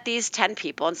looked at these 10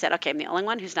 people and said, okay, I'm the only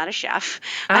one who's not a chef.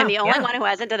 I'm Oh, the only yeah. one who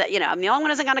hasn't done that. I'm the only one who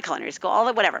hasn't gone to culinary school, all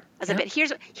that, whatever. I said, Yep.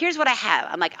 but here's what I have.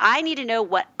 I'm like, I need to know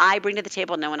what I bring to the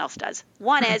table no one else does.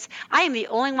 One is, I am the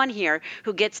only one here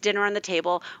who gets dinner on the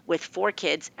table with 4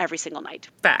 kids every single night.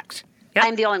 Fact. Yep.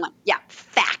 I'm the only one. Yeah,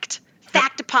 fact. Yep.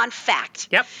 Fact upon fact.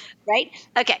 Yep. Right?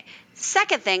 Okay.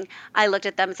 Second thing, I looked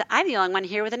at them and said, I'm the only one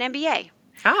here with an MBA.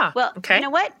 Ah. Well, okay. you know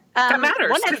what? That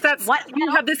matters because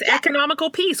you have this yeah.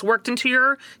 economical piece worked into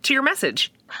your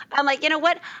message. I'm like, you know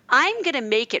what? I'm going to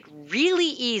make it really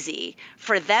easy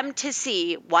for them to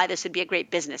see why this would be a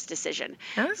great business decision.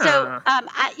 So,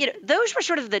 those were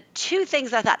sort of the 2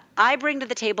 things I thought I bring to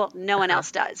the table no one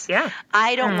else does. Yeah.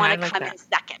 I don't want I to like come that. in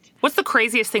second. What's the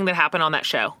craziest thing that happened on that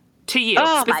show to you Oh,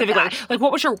 my specifically? gosh. Like,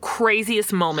 what was your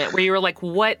craziest moment where you were like,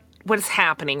 what is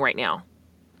happening right now?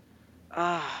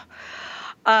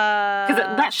 Because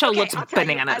that show looks I'll tell you.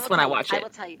 bananas when I watch I it. will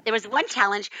tell you. There was one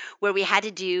challenge where we had to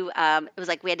do, it was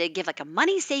like we had to give like a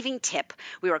money-saving tip.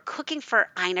 We were cooking for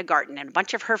Ina Garten and a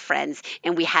bunch of her friends,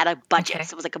 and we had a budget. Okay.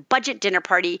 So it was like a budget dinner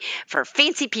party for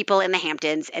fancy people in the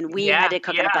Hamptons, and we had to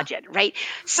cook on a budget, right?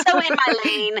 So in my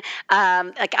lane,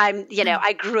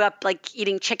 I grew up like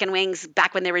eating chicken wings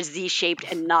back when they were Z-shaped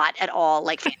and not at all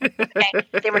like fancy. Okay?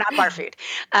 They were not bar food.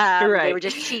 They Right. were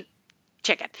just cheap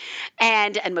chicken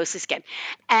and mostly skin.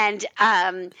 And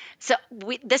so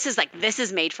this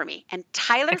is made for me. And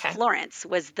Tyler Okay. Florence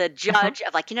was the judge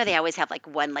of they always have like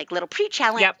one like little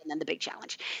pre-challenge Yep. and then the big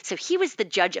challenge. So he was the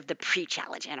judge of the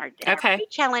pre-challenge. And our Okay.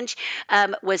 pre-challenge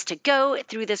was to go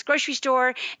through this grocery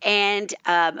store and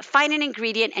find an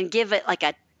ingredient and give it like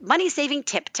a money-saving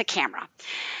tip to camera.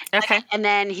 Okay. And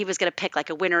then he was going to pick like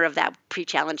a winner of that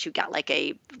pre-challenge who got like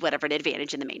an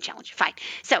advantage in the main challenge. Fine.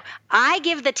 So I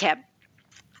give the tip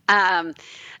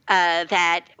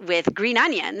that with green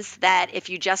onions, that if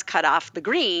you just cut off the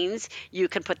greens, you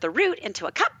can put the root into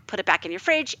a cup, put it back in your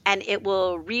fridge, and it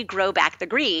will regrow back the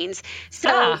greens.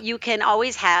 So you can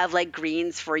always have like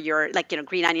greens for your,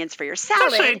 green onions for your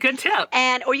salad. Actually, a good tip.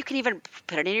 Or you can even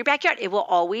put it in your backyard. It will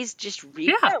always just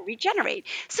regenerate.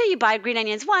 So you buy green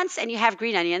onions once and you have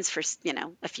green onions for,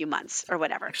 a few months or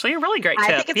whatever. Actually, a really great tip.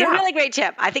 I think it's a really great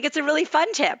tip. I think it's a really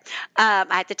fun tip. I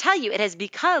have to tell you, it has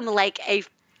become like a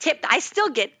tip. I still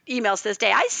get emails to this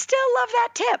day. I still love that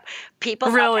tip. People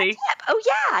love that tip. Oh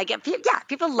yeah,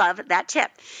 people love that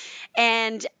tip.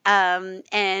 And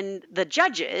the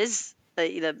judges,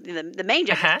 the main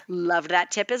judges loved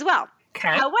that tip as well. Okay.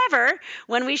 However,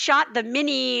 when we shot the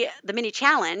mini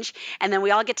challenge, and then we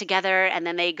all get together, and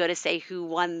then they go to say who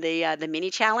won the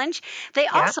mini challenge, they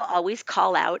also always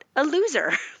call out a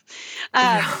loser.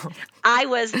 I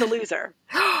was the loser.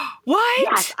 What?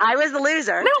 Yes, I was the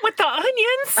loser. No, with the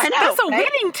onions? I know, That's a right?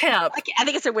 winning tip. I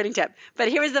think it's a winning tip. But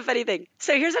here's the funny thing.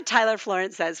 So here's what Tyler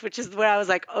Florence says, which is where I was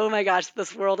like, oh my gosh,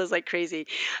 this world is like crazy.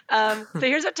 So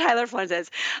here's what Tyler Florence says.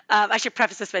 I should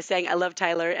preface this by saying I love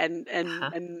Tyler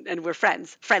and we're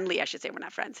friends. Friendly, I should say. We're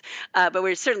not friends. But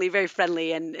we're certainly very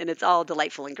friendly and it's all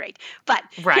delightful and great. But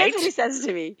here's what he says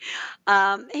to me.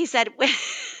 He said,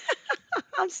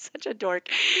 I'm such a dork.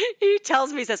 He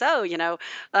tells me, he says,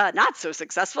 not so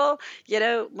successful.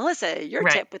 Melissa, your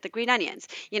tip with the green onions.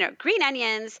 Green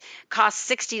onions cost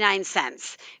 69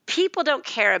 cents. People don't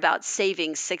care about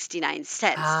saving 69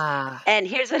 cents. And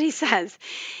here's what he says.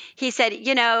 He said,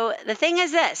 the thing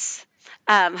is this.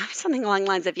 something along the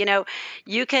lines of,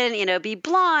 you can, be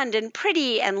blonde and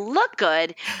pretty and look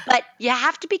good, but you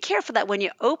have to be careful that when you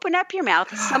open up your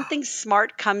mouth, something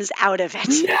smart comes out of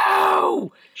it.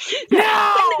 No,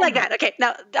 Yeah, something like no, that. Okay,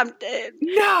 now,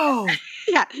 no.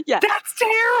 yeah, yeah. That's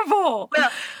terrible. Well,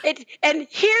 and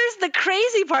here's the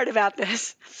crazy part about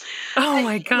this. Oh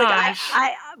my Look, gosh.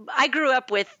 I grew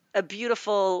up with a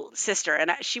beautiful sister,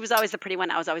 and she was always the pretty one.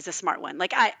 I was always the smart one.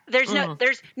 Like Mm.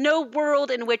 there's no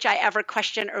world in which I ever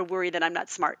question or worry that I'm not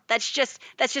smart. That's just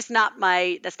not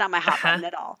my hot Uh-huh. button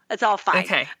at all. That's all fine.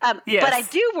 Okay. But I Yes.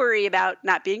 do worry about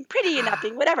not being pretty and not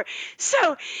being whatever.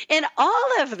 So in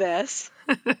all of this,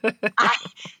 I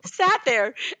sat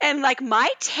there and like my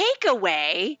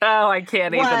takeaway Oh, I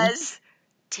can't even. was,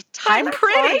 did I'm Tyler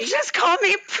Florence pretty. just call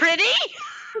me pretty?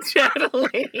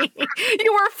 Totally.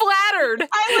 You were flattered.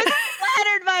 I was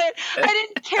flattered by it. I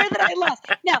didn't care that I lost.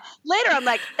 Now, later I'm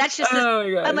like, Oh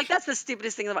my I'm like, gosh. that's the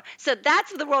stupidest thing in the world. So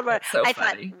that's the world where That's so I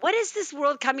thought, funny. what is this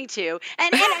world coming to? And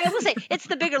I will say, it's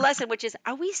the bigger lesson, which is,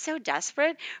 are we so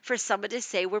desperate for someone to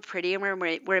say we're pretty and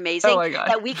we're Oh amazing my gosh.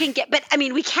 that we can get, but I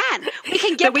mean, we can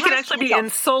That get we can past actually the be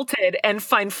insult. insulted and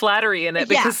find flattery in it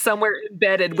Yeah. because somewhere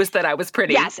embedded was that I was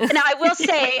pretty. Yes. Now, I will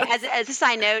say, as a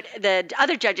side note, the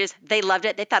other judges, they loved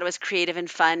it. They thought it was creative and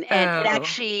fun. And it Oh.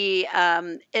 actually,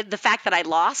 the fact that I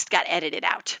lost got edited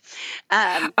out.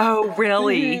 Oh,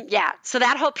 really? Yeah. So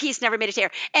that whole piece never made it to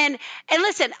air. And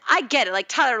listen, I get it. Like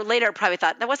Tyler later probably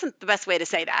thought that wasn't the best way to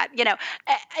say that,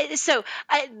 So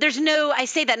I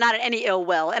say that not in any ill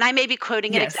will. And I may be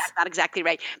quoting it Yes. not exactly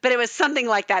right, but it was something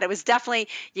like that. It was definitely,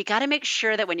 you got to make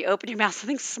sure that when you open your mouth,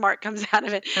 something smart comes out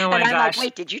of it. Oh And my I'm like, gosh.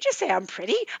 wait, did you just say I'm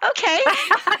pretty? Okay.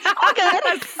 All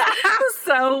good.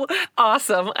 So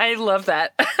awesome. I love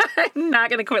that. I'm not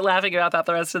going to quit laughing about that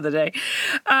the rest of the day.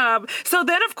 So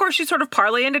then, of course, you sort of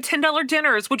parlay into $10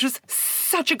 dinners, which was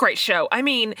such a great show. I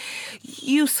mean,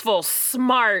 useful,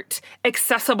 smart,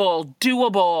 accessible,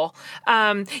 doable.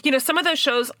 Some of those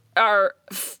shows are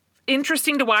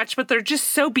interesting to watch, but they're just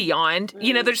so beyond.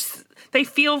 They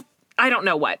feel, I don't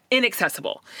know what,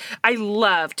 inaccessible. I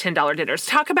love $10 dinners.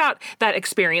 Talk about that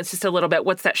experience just a little bit.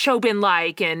 What's that show been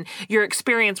like, and your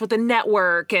experience with the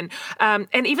network, and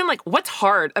even like what's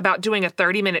hard about doing a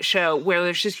 30-minute show where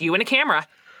there's just you and a camera?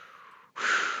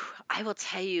 I will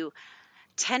tell you,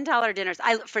 $10 dinners.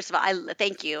 First of all, I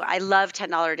thank you. I love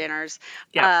 $10 dinners.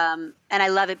 Yeah. And I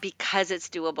love it because it's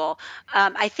doable.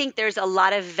 I think there's a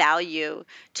lot of value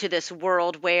to this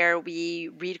world where we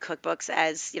read cookbooks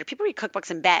as, people read cookbooks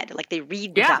in bed, like they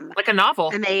read them. Like a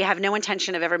novel. And they have no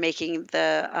intention of ever making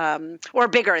or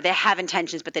bigger. They have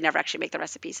intentions, but they never actually make the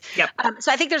recipes. Yep.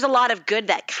 So I think there's a lot of good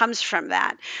that comes from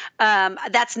that.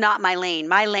 That's not my lane.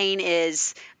 My lane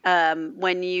is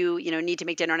when you need to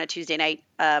make dinner on a Tuesday night,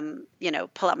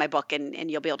 pull out my book and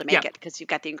you'll be able to make it because you've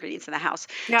got the ingredients in the house.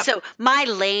 Yep. So my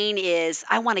lane is,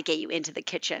 I want to get you into the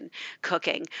kitchen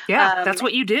cooking. Yeah, that's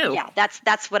what you do. Yeah,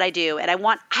 that's what I do. And I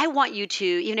want you to,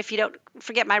 even if you don't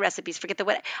forget my recipes, forget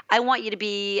I want you to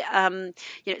be,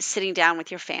 sitting down with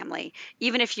your family,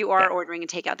 even if you are ordering and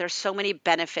takeout. There's so many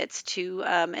benefits to,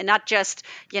 and not just,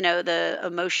 the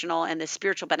emotional and the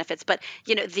spiritual benefits, but,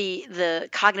 the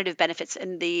cognitive benefits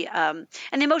and the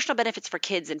emotional benefits for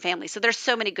kids and families. So there's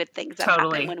so many good things that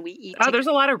happen when we eat. There's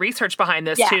a lot of research behind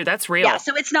this too. That's real. Yeah.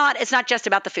 So it's not just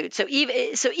about the food. So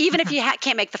even if you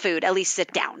can't make the food, at least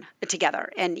sit down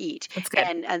together and eat. That's good.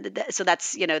 And so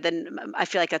that's, then I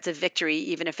feel like that's a victory,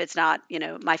 even if it's not,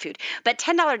 my food. But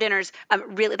 $10 dinners,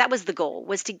 really, that was the goal,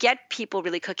 was to get people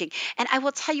really cooking. And I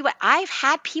will tell you what, I've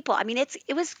had people, I mean,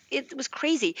 it was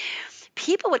crazy.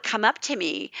 People would come up to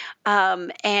me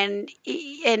and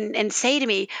say to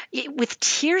me with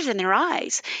tears in their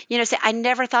eyes, say, I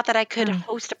never thought that I could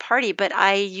host a party, but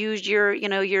I used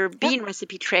your bean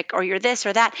recipe trick or your this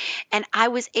or that, and I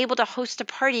was able to host a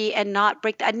party and not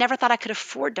break. I never thought I could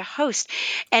afford to host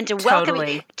and to welcome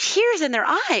me. Tears in their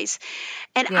eyes,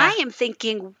 and I am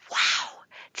thinking, wow,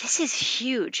 this is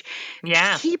huge.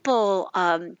 Yeah, people.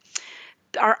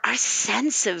 Our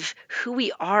sense of who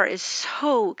we are is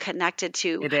so connected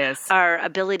to our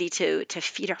ability to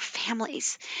feed our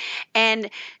families. And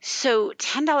so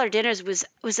 $10 dinners was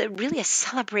really a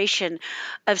celebration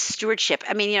of stewardship.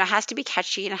 I mean, it has to be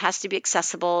catchy and it has to be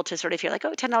accessible to sort of feel like,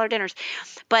 oh, $10 dinners.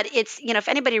 But it's, if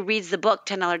anybody reads the book,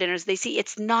 $10 dinners, they see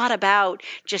it's not about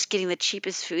just getting the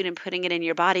cheapest food and putting it in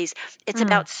your bodies. It's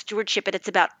about stewardship, and it's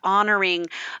about honoring,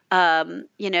 our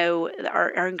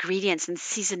ingredients and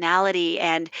seasonality.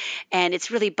 And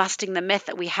it's really busting the myth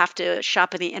that we have to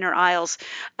shop in the inner aisles.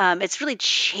 It's really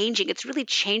changing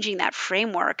that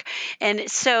framework. And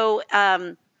so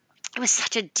it was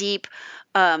such a deep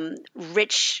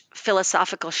rich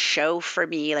philosophical show for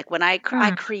me. Like when I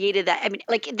created that, I mean,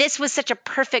 like this was such a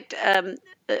perfect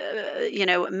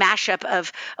mashup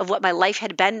of what my life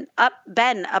had been up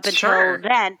until Sure.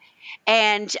 then.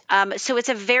 And so it's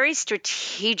a very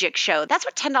strategic show. That's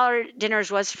what $10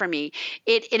 dinners was for me.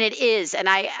 It is, and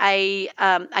I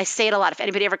say it a lot. If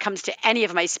anybody ever comes to any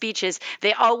of my speeches,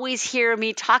 they always hear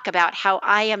me talk about how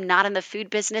I am not in the food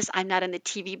business. I'm not in the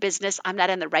TV business. I'm not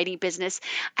in the writing business.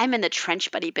 I'm in the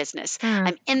trench buddy business.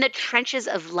 I'm in the trenches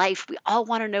of life. We all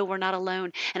want to know we're not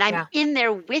alone, and I'm Yeah. in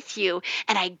there with you,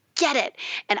 and I get it.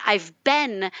 And I've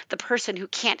been the person who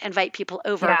can't invite people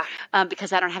over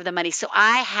because I don't have the money. So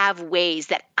I have ways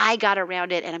that I got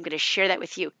around it, and I'm going to share that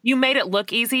with you. You made it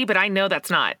look easy, but I know that's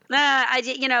not.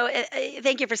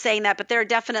 Thank you for saying that. But there are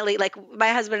definitely, like, my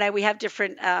husband and I, we have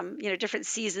different, different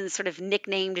seasons sort of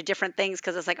nicknamed different things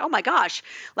because it's like, oh my gosh,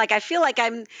 like I feel like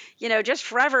I'm, just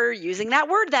forever using that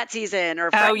word that season or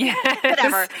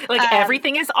whatever. Like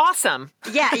everything is awesome.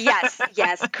 Yeah.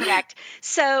 Yes. Correct.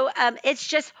 So it's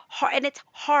just hard, and it's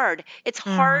hard. It's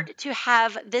hard to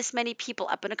have this many people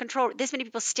up in a control. This many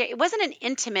people stay. It wasn't an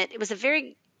intimate. It was a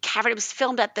very cavern. It was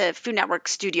filmed at the Food Network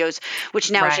studios,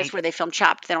 which now is just where they film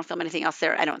Chopped. They don't film anything else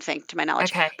there, I don't think, to my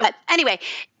knowledge. Okay. But anyway,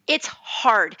 it's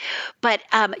hard. But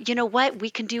you know what? We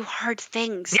can do hard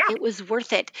things. Yeah. It was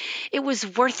worth it. It was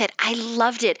worth it. I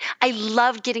loved it. I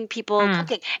loved getting people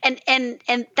cooking.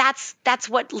 And that's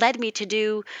what led me to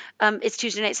do It's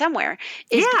Tuesday Night Somewhere,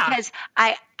 is because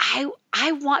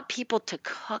I want people to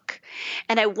cook,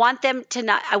 and I want them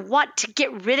to I want to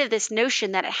get rid of this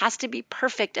notion that it has to be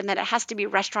perfect, and that it has to be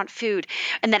restaurant food,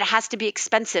 and that it has to be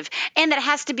expensive, and that it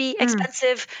has to be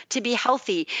expensive to be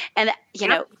healthy. And,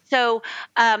 so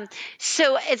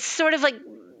it's sort of like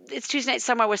It's Tuesday Night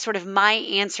Somewhere was sort of my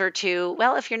answer to,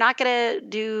 well, if you're not going to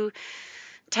do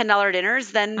 $10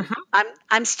 dinners, then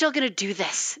I'm still going to do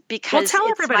this because tell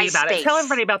it's everybody my about space. it. Tell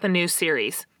everybody about the new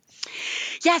series.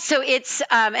 Yeah, so it's,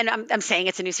 and I'm saying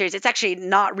it's a new series. It's actually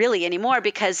not really anymore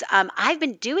because I've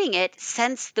been doing it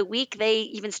since the week they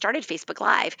even started Facebook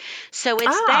Live. So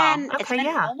it's been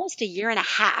almost a year and a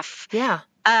half. Yeah.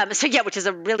 Which is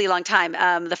a really long time.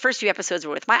 The first few episodes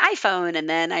were with my iPhone, and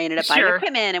then I ended up buying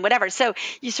equipment and whatever. So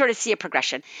you sort of see a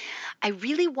progression. I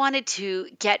really wanted to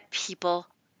get people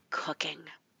cooking.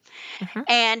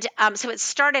 And so it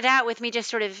started out with me just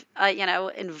sort of,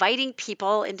 inviting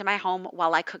people into my home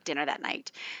while I cooked dinner that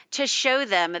night to show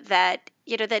them that,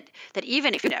 that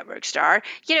even if you're a network star,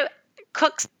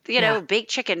 cooks, baked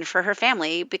chicken for her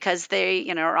family because they,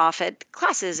 are off at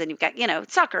classes and you've got,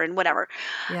 soccer and whatever.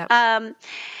 Yep.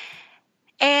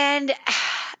 And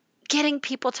getting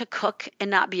people to cook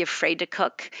and not be afraid to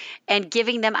cook and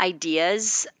giving them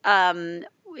ideas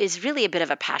is really a bit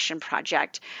of a passion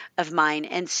project of mine.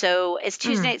 And so It's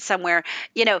Tuesday Night Somewhere,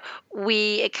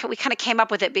 we kind of came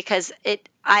up with it because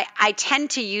I tend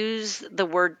to use the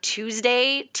word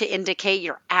Tuesday to indicate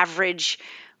your average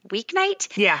weeknight.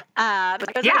 Yeah. I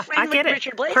get it.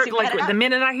 Richard Blaze, the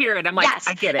minute I hear it, I'm like, yes.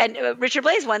 I get it. And Richard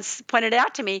Blaze once pointed it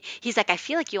out to me. He's like, I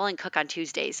feel like you only cook on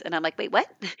Tuesdays. And I'm like, wait, what?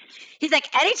 He's like,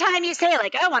 anytime you say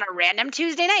like, oh, on a random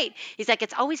Tuesday night, he's like,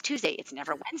 it's always Tuesday. It's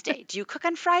never Wednesday. Do you cook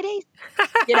on Fridays?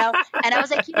 And I was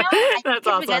like, that's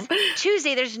awesome. Because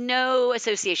Tuesday, there's no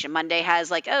association. Monday has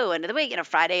like, end of the week.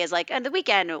 Friday is like end of the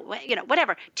weekend,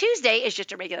 whatever. Tuesday is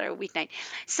just a regular weeknight.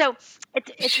 So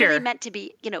it's really meant to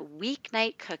be,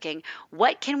 weeknight cooking.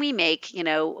 What can we make,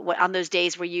 on those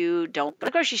days where you don't go to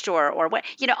the grocery store or what,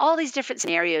 all these different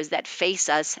scenarios that face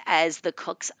us as the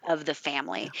cooks of the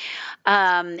family.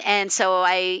 And so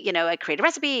I create a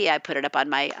recipe, I put it up on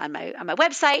my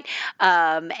website.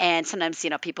 And sometimes,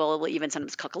 people will even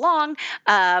sometimes cook along.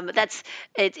 That's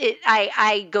it.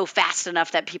 I go fast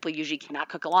enough that people usually cannot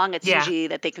cook along. It's usually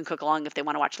that they can cook along if they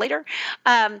want to watch later.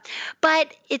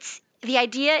 But the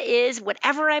idea is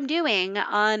whatever I'm doing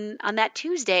on that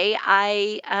Tuesday,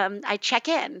 I check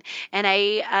in and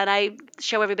I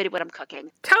show everybody what I'm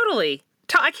cooking. Totally.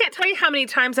 I can't tell you how many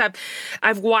times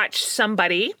I've watched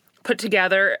somebody put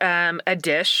together a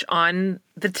dish on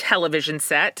the television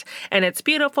set, and it's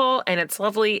beautiful and it's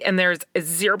lovely, and there's a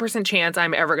 0% chance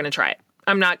I'm ever going to try it.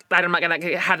 I'm not going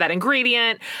to have that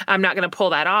ingredient. I'm not going to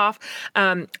pull that off.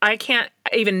 I can't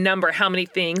even number how many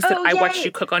things that I watched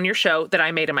you cook on your show that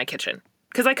I made in my kitchen.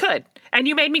 Because I could. And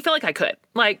you made me feel like I could.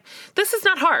 Like, this is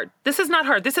not hard. This is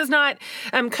not,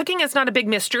 cooking is not a big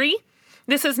mystery.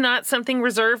 This is not something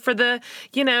reserved for the,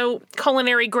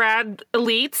 culinary grad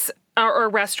elites or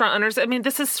restaurant owners. I mean,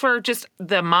 this is for just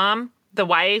the mom, the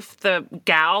wife, the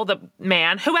gal, the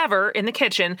man, whoever in the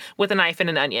kitchen with a knife and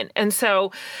an onion. And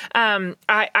so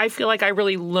I feel like I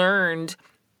really learned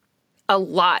a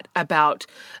lot about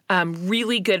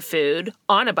really good food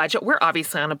on a budget. We're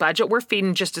obviously on a budget. We're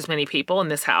feeding just as many people in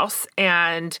this house,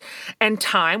 and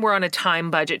time. We're on a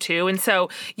time budget too. And so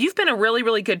you've been a really,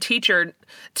 really good teacher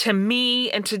to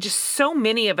me and to just so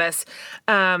many of us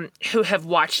who have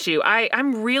watched you.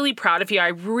 I'm really proud of you. I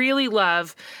really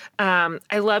love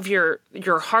I love your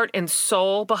heart and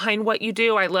soul behind what you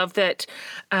do. I love that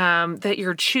that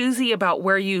you're choosy about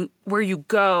where you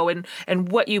go and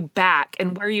what you back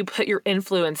and where you put your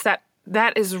influence.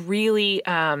 That is really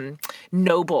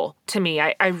noble to me.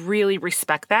 I really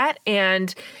respect that,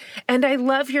 and I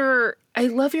love your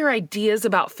ideas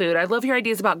about food. I love your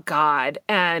ideas about God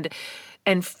and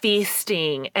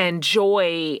feasting and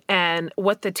joy and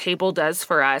what the table does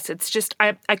for us. It's just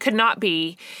I could not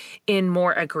be in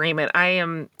more agreement.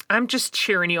 I'm just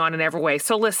cheering you on in every way.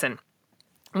 So listen,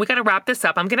 we got to wrap this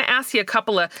up. I'm going to ask you a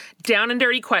couple of down and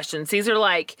dirty questions. These are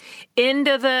like end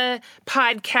of the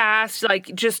podcast,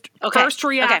 like just first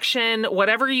reaction,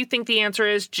 whatever you think the answer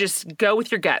is, just go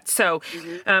with your gut. So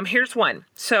here's one.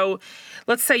 So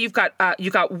let's say you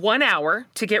got 1 hour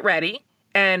to get ready,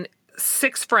 and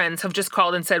 6 friends have just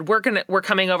called and said, we're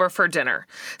coming over for dinner.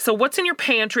 So what's in your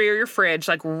pantry or your fridge,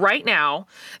 like right now,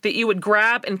 that you would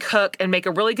grab and cook and make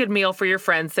a really good meal for your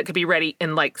friends that could be ready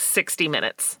in like 60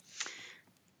 minutes?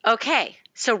 Okay.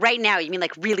 So right now, you mean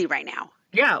like really right now?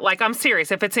 Yeah, like I'm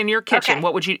serious. If it's in your kitchen,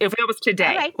 what would you, if it was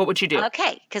today, what would you do?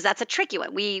 Okay, because that's a tricky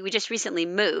one. We just recently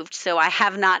moved, so I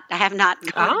have not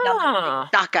gone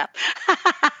stock up.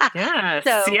 Yes,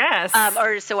 so, yes.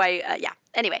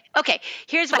 Anyway, okay,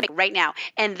 here's what I make right now.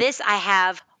 And this I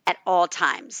have at all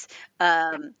times.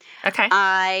 Okay.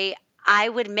 I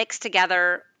would mix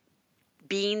together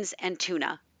beans and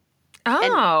tuna.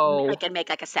 Oh. And I can make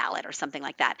like a salad or something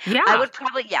like that. Yeah.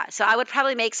 So I would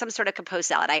probably make some sort of compost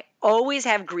salad. I always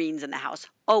have greens in the house.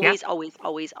 Always. And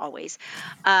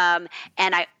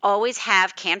I always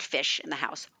have canned fish in the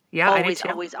house. Yeah, always, I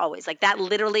do too. always. Like that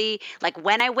literally, like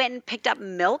when I went and picked up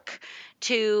milk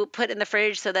to put in the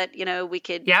fridge so that, we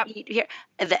could eat here,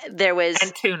 there was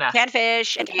and tuna, canned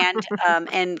fish and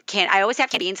I always have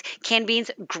canned beans. Canned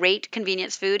beans, great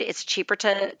convenience food. It's cheaper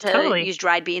to use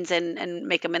dried beans and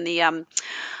make them in the,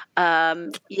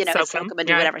 soak them and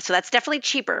do whatever. So that's definitely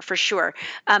cheaper for sure.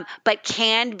 But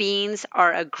canned beans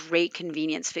are a great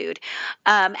convenience food.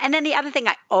 And then the other thing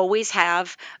I always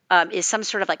have is some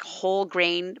sort of like whole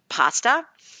grain pasta.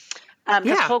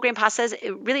 Because whole grain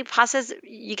pastas,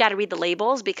 you got to read the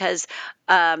labels because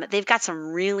they've got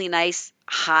some really nice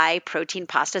high protein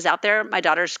pastas out there. One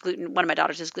of my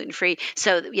daughters is gluten free.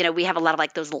 So, we have a lot of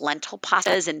like those lentil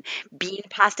pastas and bean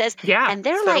pastas. Yeah. And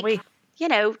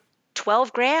they're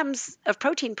 12 grams of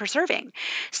protein per serving.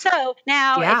 So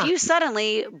now if you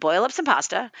suddenly boil up some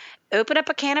pasta, open up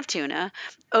a can of tuna,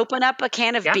 open up a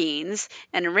can of beans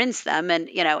and rinse them and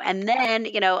then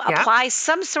apply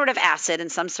some sort of acid and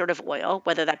some sort of oil,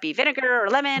 whether that be vinegar or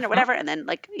lemon or whatever, and then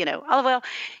olive oil,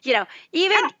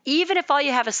 even if all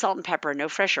you have is salt and pepper, no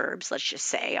fresh herbs, let's just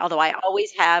say, although I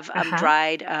always have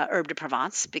dried herb de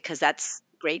Provence because that's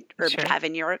great herb to have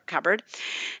in your cupboard.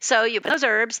 So you put those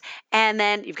herbs and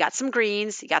then you've got some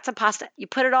greens, you got some pasta, you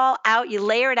put it all out, you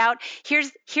layer it out.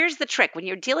 Here's the trick. When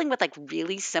you're dealing with like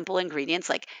really simple ingredients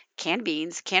like canned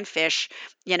beans, canned fish,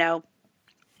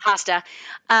 pasta,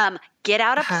 get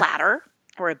out a platter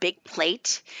or a big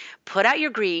plate, put out your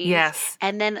greens,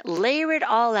 and then layer it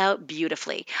all out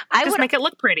beautifully. Make it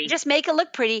look pretty. Just make it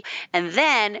look pretty, and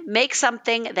then make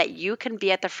something that you can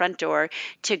be at the front door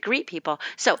to greet people.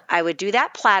 So I would do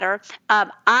that platter.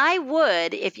 I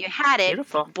would, if you had it,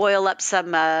 boil up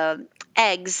some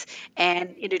eggs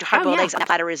and do hard-boiled eggs on that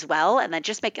platter as well, and then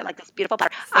just make it like this beautiful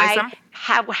platter.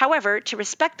 However, to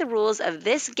respect the rules of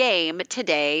this game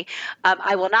today,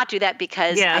 I will not do that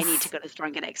because I need to go to the store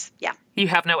and get eggs. Yeah. You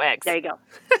have no eggs. There you go.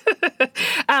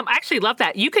 I actually love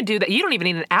that. You could do that. You don't even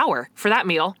need an hour for that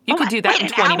meal. You could do that in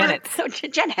 20 minutes.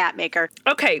 Jen Hatmaker.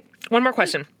 Okay, one more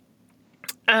question.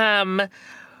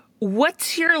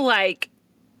 What's your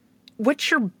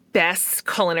best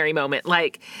culinary moment?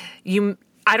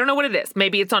 I don't know what it is.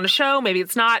 Maybe it's on a show. Maybe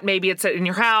it's not. Maybe it's in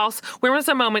your house. Where was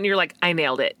the moment you're like, I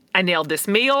nailed it. I nailed this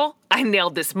meal. I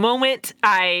nailed this moment.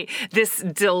 This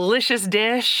delicious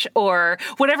dish or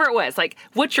whatever it was. Like,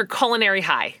 what's your culinary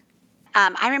high?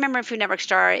 I remember in Food Network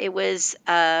Star, it was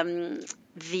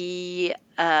the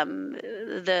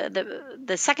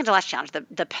second to last challenge,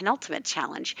 the penultimate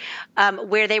challenge,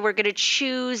 where they were going to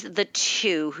choose the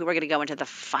 2 who were going to go into the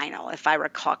final, if I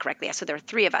recall correctly. So there were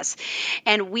 3 of us,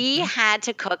 and we had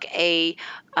to cook a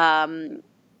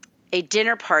a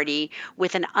dinner party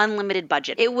with an unlimited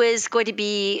budget. It was going to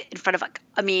be in front of,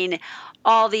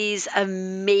 all these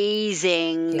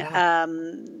amazing Yeah.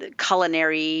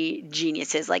 culinary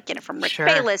geniuses, like, from Rick Sure.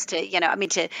 Bayless to,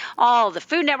 to all the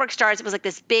Food Network stars. It was like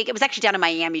this big, it was actually down in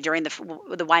Miami during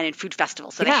the Wine and Food Festival.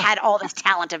 So they Yeah. had all this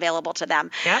talent available to them.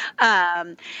 Yep.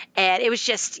 And it was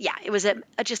just, it was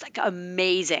just like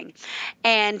amazing.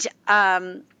 And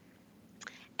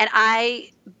I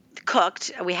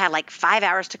cooked. We had like 5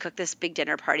 hours to cook this big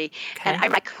dinner party, and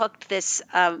Okay. I cooked this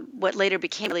what later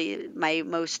became really my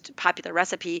most popular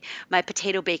recipe, my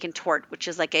potato bacon tort, which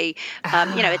is like a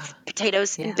it's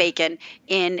potatoes Yeah. and bacon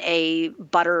in a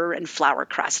butter and flour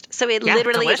crust. So it Yeah,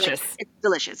 literally delicious. it's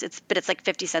delicious. It's like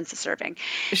 50 cents a serving.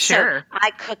 Sure. So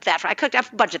I cooked that. I cooked a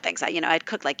bunch of things. I'd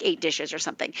cooked like 8 dishes or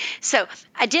something. So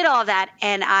I did all that,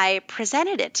 and I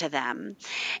presented it to them.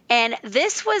 And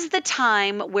this was the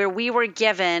time where we were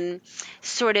given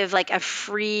sort of like a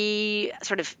free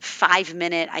sort of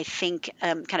 5-minute, I think,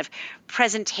 kind of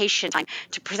presentation time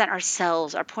to present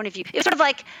ourselves, our point of view. It was sort of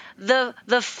like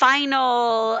the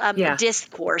final Yeah.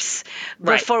 discourse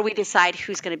Right. before we decide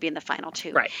who's going to be in the final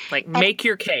two. Right. Like And make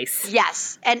your case.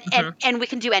 yes, and we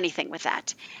can do anything with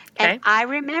that. And Okay. I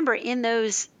remember in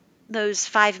those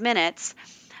 5 minutes,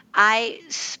 I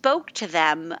spoke to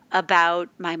them about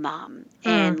my mom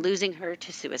and losing her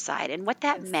to suicide and what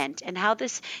that meant, and how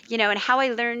this, and how I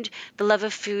learned the love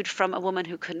of food from a woman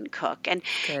who couldn't cook, and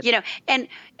Good.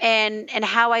 and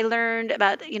how I learned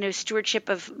about stewardship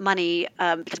of money,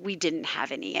 because we didn't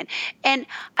have any, and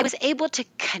I was able to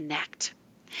connect.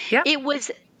 Yep. It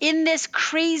was in this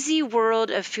crazy world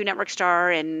of Food Network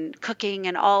star and cooking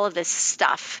and all of this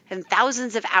stuff and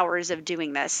thousands of hours of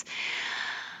doing this.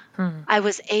 I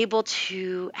was able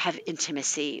to have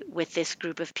intimacy with this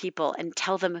group of people and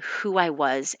tell them who I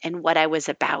was and what I was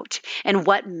about and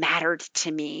what mattered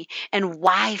to me and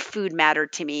why food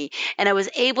mattered to me. And I was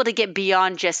able to get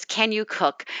beyond just can you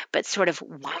cook, but sort of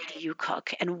why do you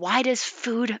cook and why does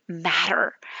food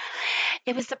matter?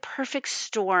 It was the perfect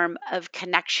storm of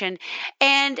connection,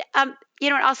 and and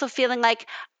also feeling like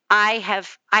I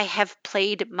have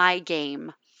played my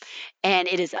game, and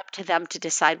it is up to them to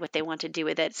decide what they want to do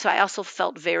with it. So I also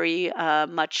felt very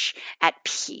much at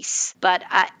peace. But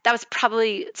that was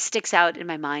probably sticks out in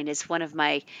my mind as one of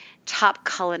my top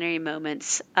culinary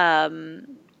moments.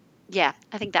 Yeah,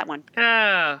 I think that one.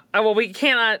 Well, we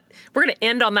cannot. We're going to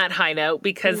end on that high note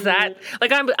because that,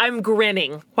 like, I'm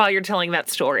grinning while you're telling that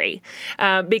story,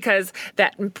 because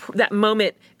that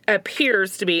moment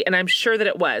appears to be, and I'm sure that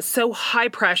it was, so high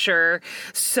pressure,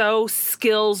 so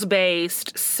skills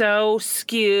based, so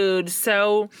skewed,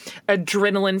 so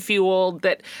adrenaline fueled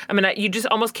that, you just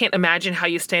almost can't imagine how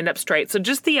you stand up straight. So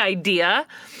just the idea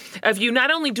of you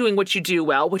not only doing what you do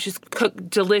well, which is cook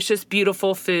delicious,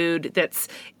 beautiful food that's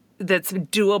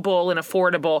doable and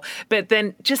affordable, but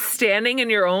then just standing on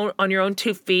your own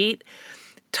 2 feet,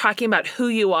 talking about who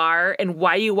you are and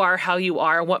why you are how you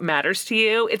are and what matters to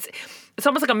you. It's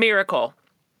almost like a miracle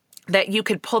that you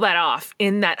could pull that off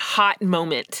in that hot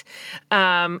moment.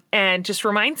 And just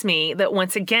reminds me that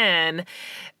once again,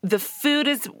 the food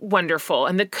is wonderful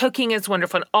and the cooking is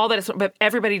wonderful and all that is, but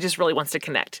everybody just really wants to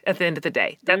connect at the end of the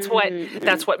day. That's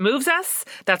what moves us.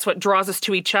 That's what draws us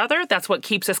to each other. That's what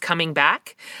keeps us coming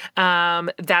back.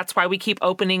 That's why we keep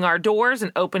opening our doors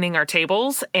and opening our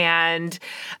tables. And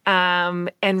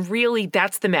really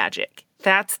that's the magic.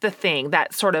 That's the thing,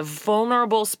 that sort of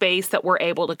vulnerable space that we're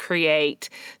able to create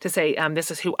to say,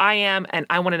 this is who I am, and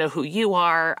I want to know who you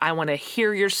are. I want to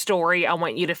hear your story. I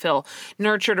want you to feel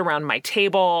nurtured around my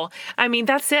table.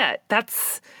 That's it.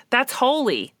 That's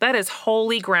holy. That is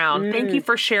holy ground. Thank you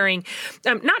for sharing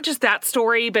not just that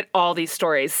story, but all these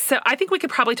stories. So I think we could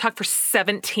probably talk for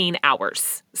 17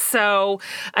 hours. So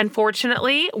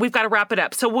unfortunately, we've got to wrap it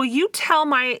up. So will you tell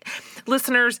my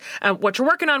listeners what you're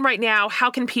working on right now?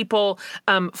 How can people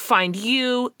find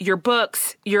you, your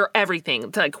books, your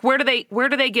everything? Like, where do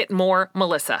they get more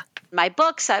Melissa? My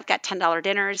books, I've got $10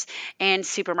 dinners and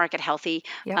Supermarket Healthy.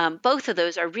 Yep. Both of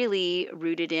those are really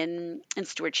rooted in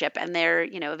stewardship, and they're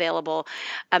available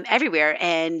everywhere.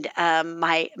 And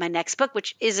my next book,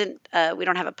 which isn't we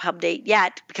don't have a pub date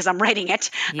yet because I'm writing it,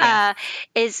 Yeah.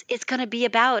 is it's going to be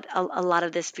about a lot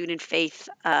of this food and faith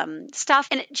stuff.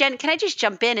 And Jen, can I just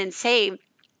jump in and say,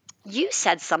 you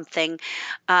said something,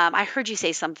 I heard you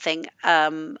say something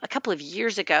a couple of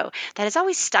years ago that has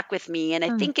always stuck with me. And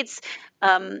I think it's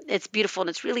beautiful, and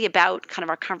it's really about kind of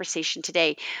our conversation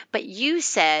today. But you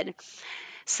said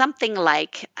something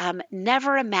like,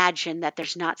 never imagine that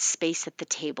there's not space at the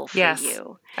table for Yes,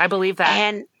 you. I believe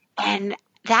that. And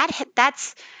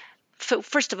that's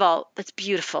first of all, that's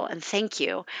beautiful, and thank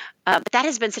you. But that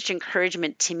has been such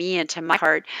encouragement to me and to my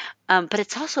heart. But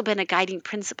it's also been a guiding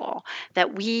principle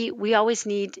that we always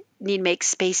need make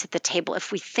space at the table.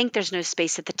 If we think there's no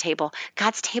space at the table,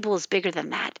 God's table is bigger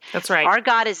than that. That's right. Our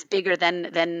God is bigger than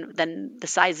the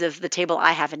size of the table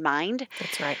I have in mind.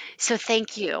 That's right. So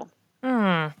thank you.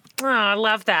 Oh, I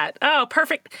love that. Oh,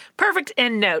 perfect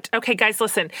end note. Okay, guys,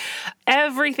 listen.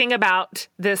 Everything about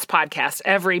this podcast,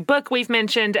 every book we've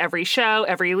mentioned, every show,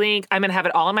 every link, I'm going to have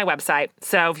it all on my website.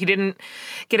 So if you didn't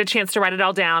get a chance to write it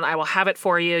all down, I will have it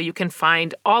for you. You can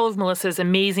find all of Melissa's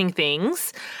amazing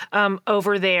things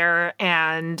over there.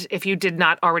 And if you did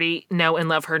not already know and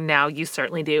love her now, you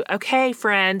certainly do. Okay,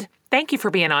 friend, thank you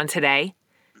for being on today.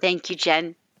 Thank you,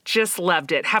 Jen. Just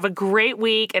loved it. Have a great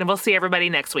week, and we'll see everybody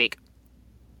next week.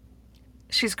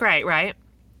 She's great, right?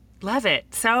 Love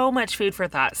it. So much food for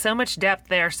thought, so much depth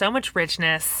there, so much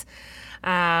richness.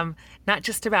 Not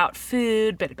just about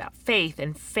food, but about faith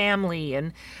and family.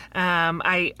 And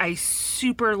I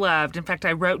super loved, in fact,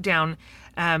 I wrote down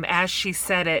as she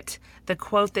said it, the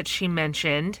quote that she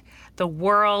mentioned, "The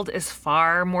world is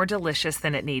far more delicious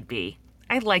than it need be."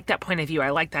 I like that point of view. I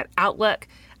like that outlook.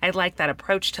 I like that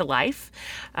approach to life.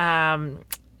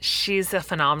 She's a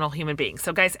phenomenal human being.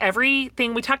 So guys,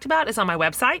 everything we talked about is on my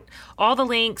website. All the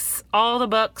links, all the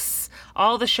books,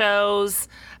 all the shows,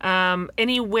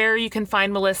 anywhere you can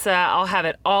find Melissa, I'll have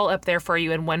it all up there for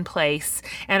you in one place.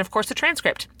 And of course, a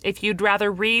transcript if you'd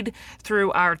rather read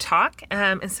through our talk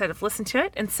instead of listen to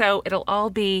it. And so it'll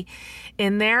all be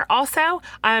in there. Also,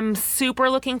 I'm super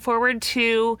looking forward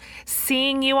to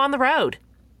seeing you on the road.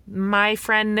 My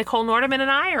friend Nicole Nordeman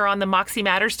and I are on the Moxie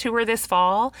Matters tour this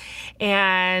fall,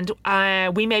 and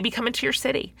we may be coming to your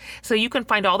city. So you can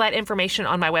find all that information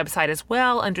on my website as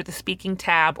well under the speaking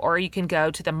tab, or you can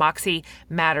go to the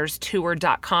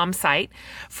moxiematterstour.com site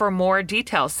for more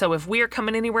details. So if we are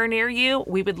coming anywhere near you,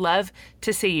 we would love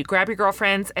to see you. Grab your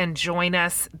girlfriends and join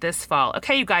us this fall.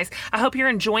 Okay, you guys, I hope you're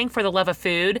enjoying For the Love of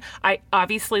Food. I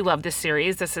obviously love this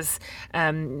series. This is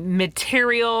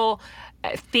material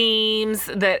themes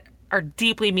that are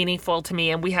deeply meaningful to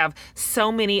me, and we have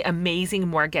so many amazing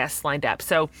more guests lined up.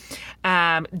 So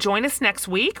join us next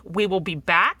week. We will be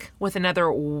back with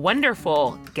another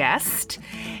wonderful guest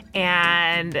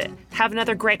and have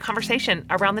another great conversation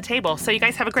around the table. So you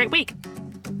guys have a great week.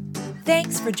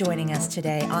 Thanks for joining us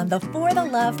today on the For the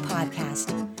Love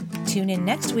podcast. Tune in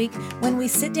next week when we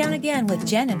sit down again with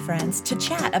Jen and friends to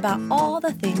chat about all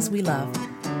the things we love.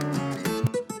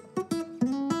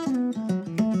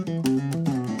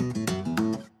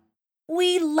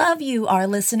 We love you, our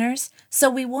listeners, so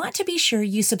we want to be sure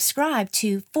you subscribe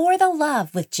to For the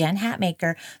Love with Jen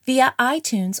Hatmaker via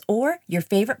iTunes or your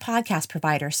favorite podcast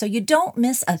provider so you don't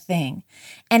miss a thing.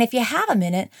 And if you have a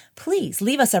minute, please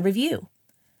leave us a review.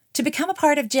 To become a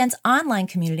part of Jen's online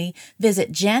community,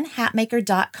 visit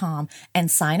jenhatmaker.com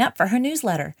and sign up for her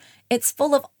newsletter. It's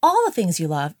full of all the things you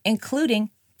love,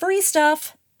 including free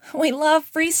stuff. We love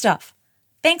free stuff.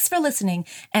 Thanks for listening,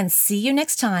 and see you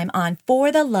next time on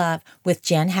For the Love with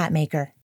Jen Hatmaker.